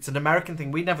 It's an American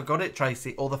thing. We never got it,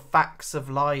 Tracy. Or The Facts of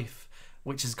Life,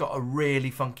 which has got a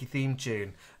really funky theme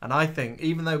tune. And I think,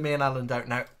 even though me and Alan don't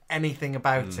know anything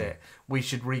about it, we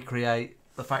should recreate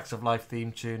The Facts of Life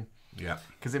theme tune. Yeah.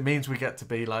 Because it means we get to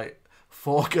be like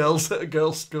 4 girls at a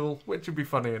girls' school, which would be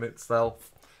funny in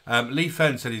itself. Lee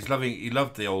Fern said he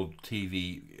loved the old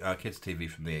TV, kids' TV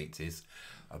from the 80s.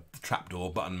 The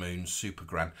Trapdoor, Button Moon, Super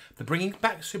Gran. They're bringing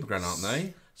back Super Gran, aren't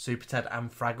they? Super Ted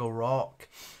and Fraggle Rock.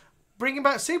 Bringing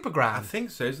back Super Gran? I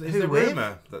think so. Is there Who a with?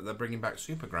 rumour that they're bringing back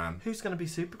Super Gran? Who's going to be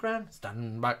Super Gran?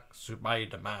 Stand back,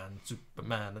 Spider-Man,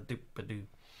 Superman, a doop-a-doo.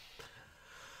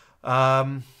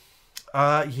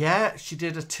 Yeah, she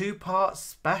did a 2-part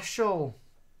special.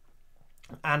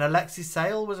 And Alexis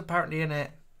Sale was apparently in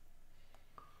it.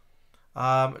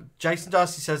 Jason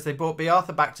Darcy says they brought B.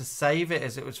 Arthur back to save it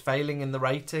as it was failing in the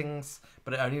ratings,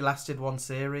 but it only lasted 1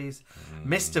 series.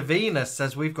 Mr. Venus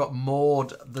says we've got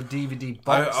Maud, the DVD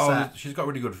box set. She's got a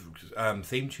really good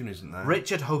theme tune, isn't there?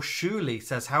 Richard Hoshuli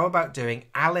says, how about doing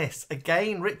Alice?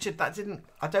 Again, Richard,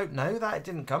 I don't know that. It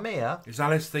didn't come here. Is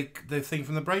Alice the thing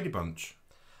from the Brady Bunch?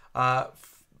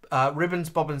 Ribbons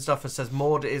Bob and Stuffer says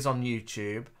Maud is on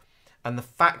YouTube. And The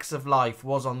Facts of Life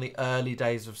was on the early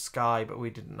days of Sky, but we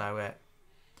didn't know it.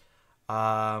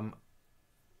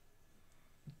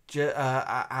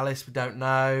 Alice, we don't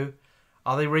know.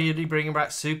 Are they really bringing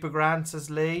back Super Gran,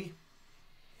 says Lee?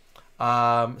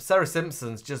 Sarah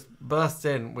Simpson's just burst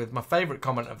in with my favourite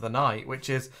comment of the night, which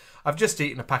is, I've just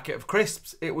eaten a packet of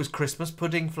crisps. It was Christmas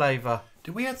pudding flavour.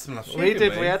 Did we have some last week?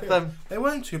 We had them. They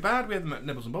weren't too bad. We had them at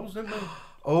Nibbles and Bobbles, didn't we?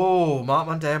 Oh, Mark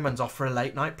Mandamon's off for a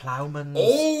late night ploughman's.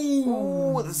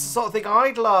 Oh, that's the sort of thing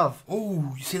I'd love.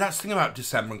 Oh, you see, that's the thing about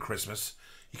December and Christmas.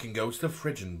 You can go to the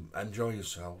fridge and enjoy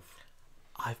yourself.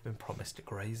 I've been promised a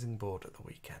grazing board at the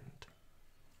weekend.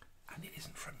 And it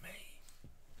isn't from me.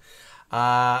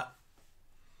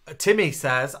 Timmy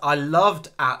says, I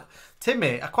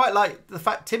quite like the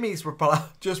fact Timmy's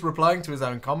just replying to his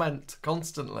own comment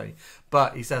constantly.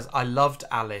 But he says, I loved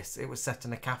Alice. It was set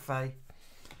in a cafe.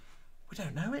 We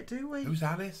don't know it, do we? Who's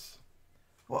Alice?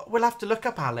 Well, we'll have to look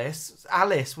up Alice.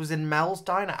 Alice was in Mel's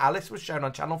Diner. Alice was shown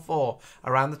on Channel 4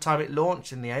 around the time it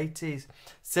launched in the 80s.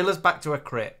 Cilla's back to her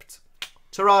crypt.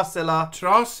 Ta-ra, Cilla.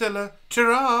 Ta-ra, Cilla.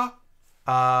 Ta-ra.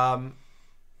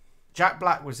 Jack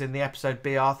Black was in the episode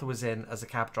B. Arthur was in as a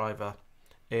cab driver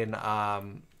in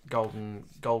Golden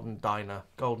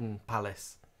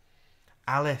Palace.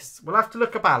 Alice. We'll have to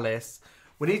look up Alice.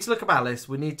 We need to look up Alice.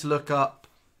 We need to look up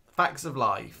Facts of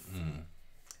Life.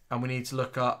 And we need to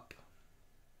look up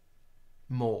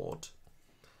Maud.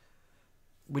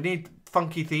 We need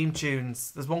funky theme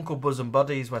tunes. There's one called Bosom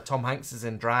Buddies where Tom Hanks is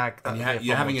in drag. And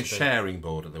you're having a sharing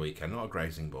board at the weekend, not a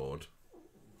grazing board.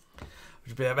 Which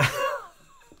would be a bit...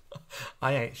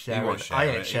 I ain't sharing. You won't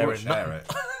share it. You won't share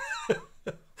it.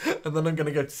 And then I'm going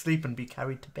to go to sleep and be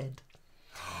carried to bed.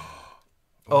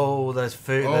 Oh, there's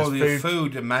food. There's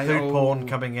food porn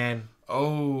coming in.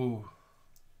 Oh.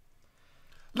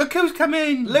 Look who's come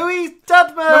in. Louise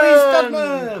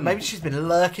Dudman. Maybe she's been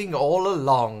lurking all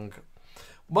along.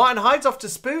 Martin Hyde's off to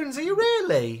Spoons. Are you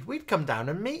really? We'd come down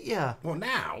and meet you. What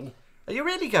now? Are you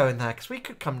really going there? Because we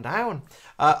could come down.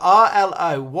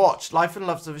 RLO watched Life and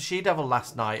Loves of a She-Devil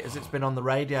last night as it's been on the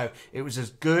radio. It was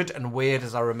as good and weird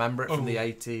as I remember it from the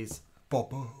 80s.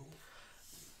 Bobo.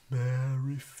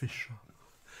 Mary Fisher.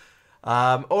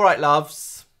 All right,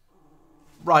 loves.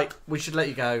 Right, we should let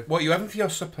you go. What are you having for your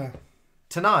supper?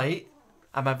 Tonight,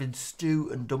 I'm having stew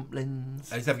and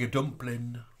dumplings. He's having a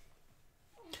dumpling.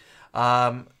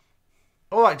 All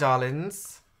right,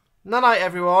 darlings. Night,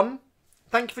 everyone.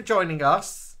 Thank you for joining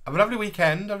us. Have a lovely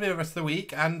weekend. Have a rest of the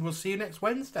week, and we'll see you next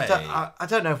Wednesday. I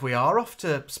don't know if we are off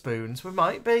to Spoons. We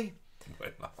might be.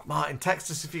 Martin, text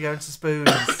us if you're going to Spoons.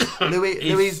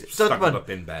 Louise Dudman. Up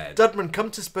in bed. Dudman, come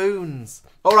to Spoons.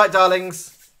 All right,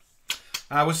 darlings.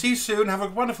 We'll see you soon. Have a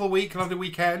wonderful week, lovely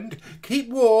weekend. Keep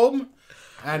warm,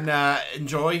 and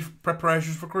enjoy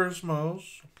preparations for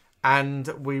Christmas. And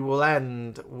we will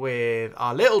end with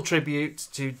our little tribute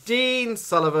to Dean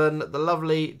Sullivan, the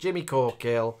lovely Jimmy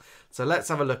Corkill. So let's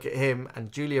have a look at him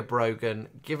and Julia Brogan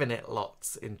giving it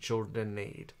lots in Children in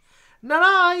Need.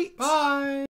 Night.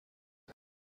 Bye.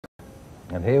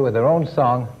 And here with their own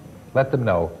song, Let Them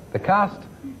Know, the cast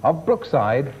of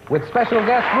Brookside with special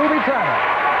guest Ruby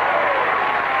Turner.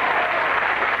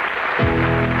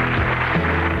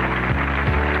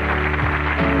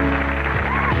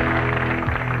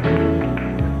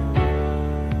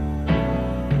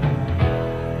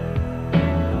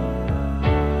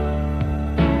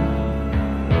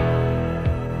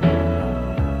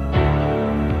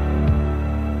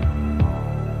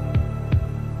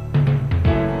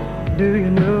 Do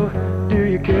you know, do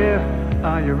you care,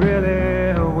 are you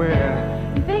really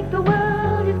aware? You think the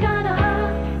world is kinda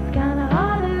hard, it's kinda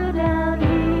harder down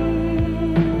here.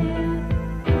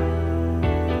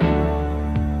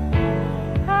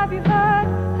 Have you heard,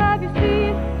 have you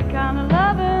seen, the kind of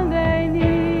loving they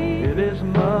need? It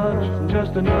isn't much,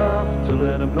 just enough to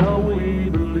let them know we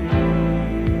believe.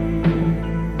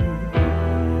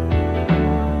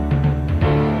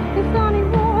 The sunny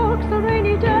walks, the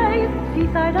rainy days,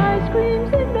 seaside ice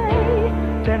creams in May.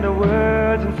 Tender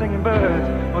words and singing birds,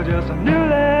 or just a new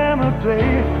lamb at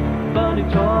play. Funny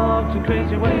talks and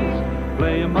crazy ways,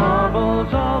 playing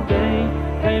marbles all day.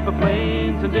 Paper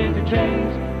planes and daisy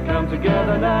chains, come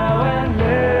together now and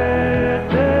let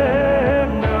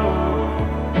them know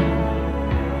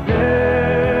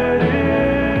that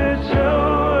it's so.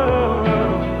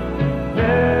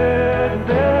 Let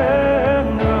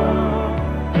them know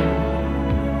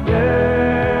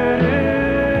that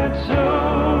it's so.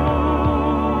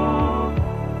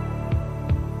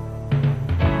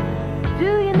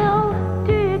 Do you know,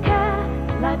 do you care,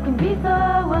 life can be so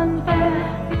unfair.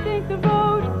 You think the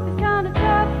road is kinda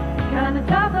tough, Kinda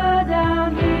tougher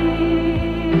down here.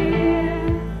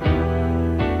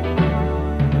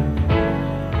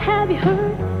 Have you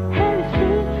heard, have you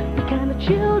seen the kind of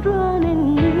children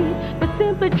in need? But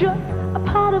simply just a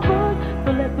part of us,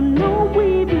 but let them know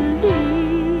we believe.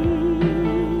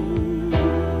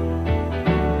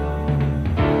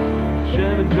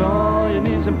 sharing joy and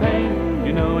ease and pain,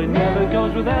 you know it never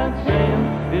goes without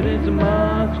saying. It isn't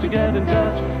much to get in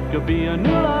touch, could be a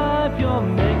new life you're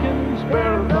making.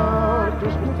 Spare a thought,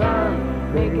 Christmas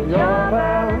time, make it your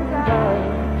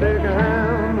Valentine. Take a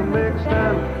hand and make a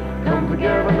stand, come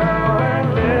together now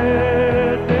and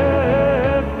let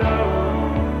them know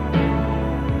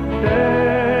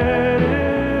that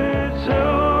it's so.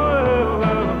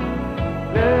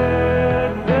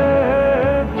 Let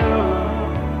them know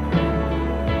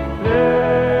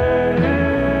that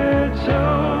it's so.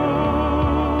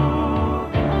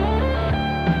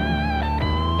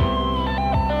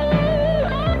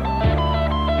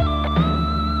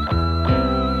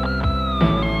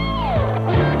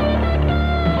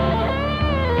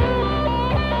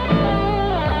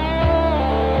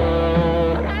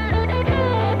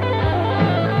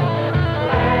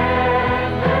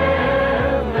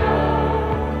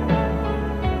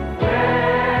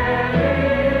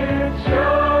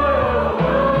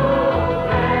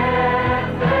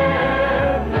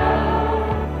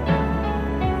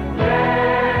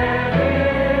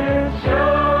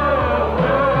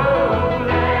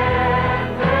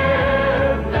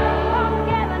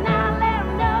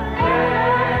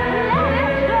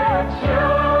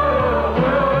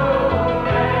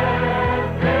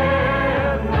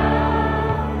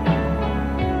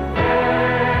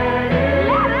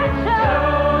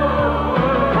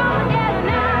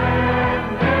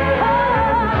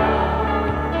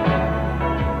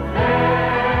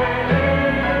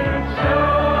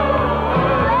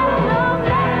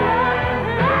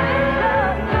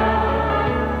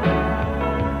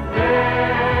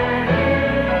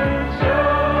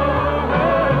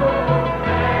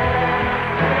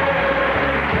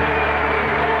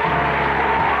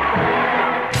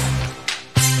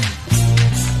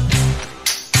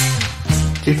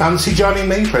 Do you fancy joining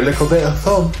me for a little bit of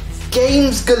fun?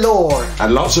 Games galore.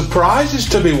 And lots of prizes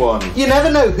to be won. You never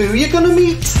know who you're going to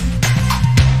meet.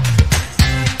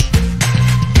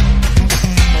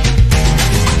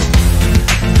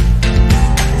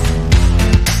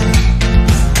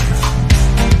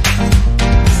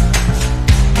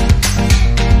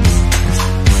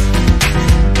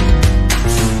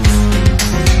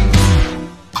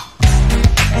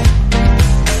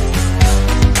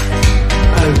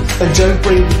 And don't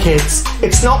bring the kids.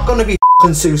 It's not going to be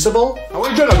f***ing suitable. What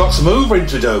are you doing? I've got some hoovering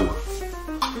to do.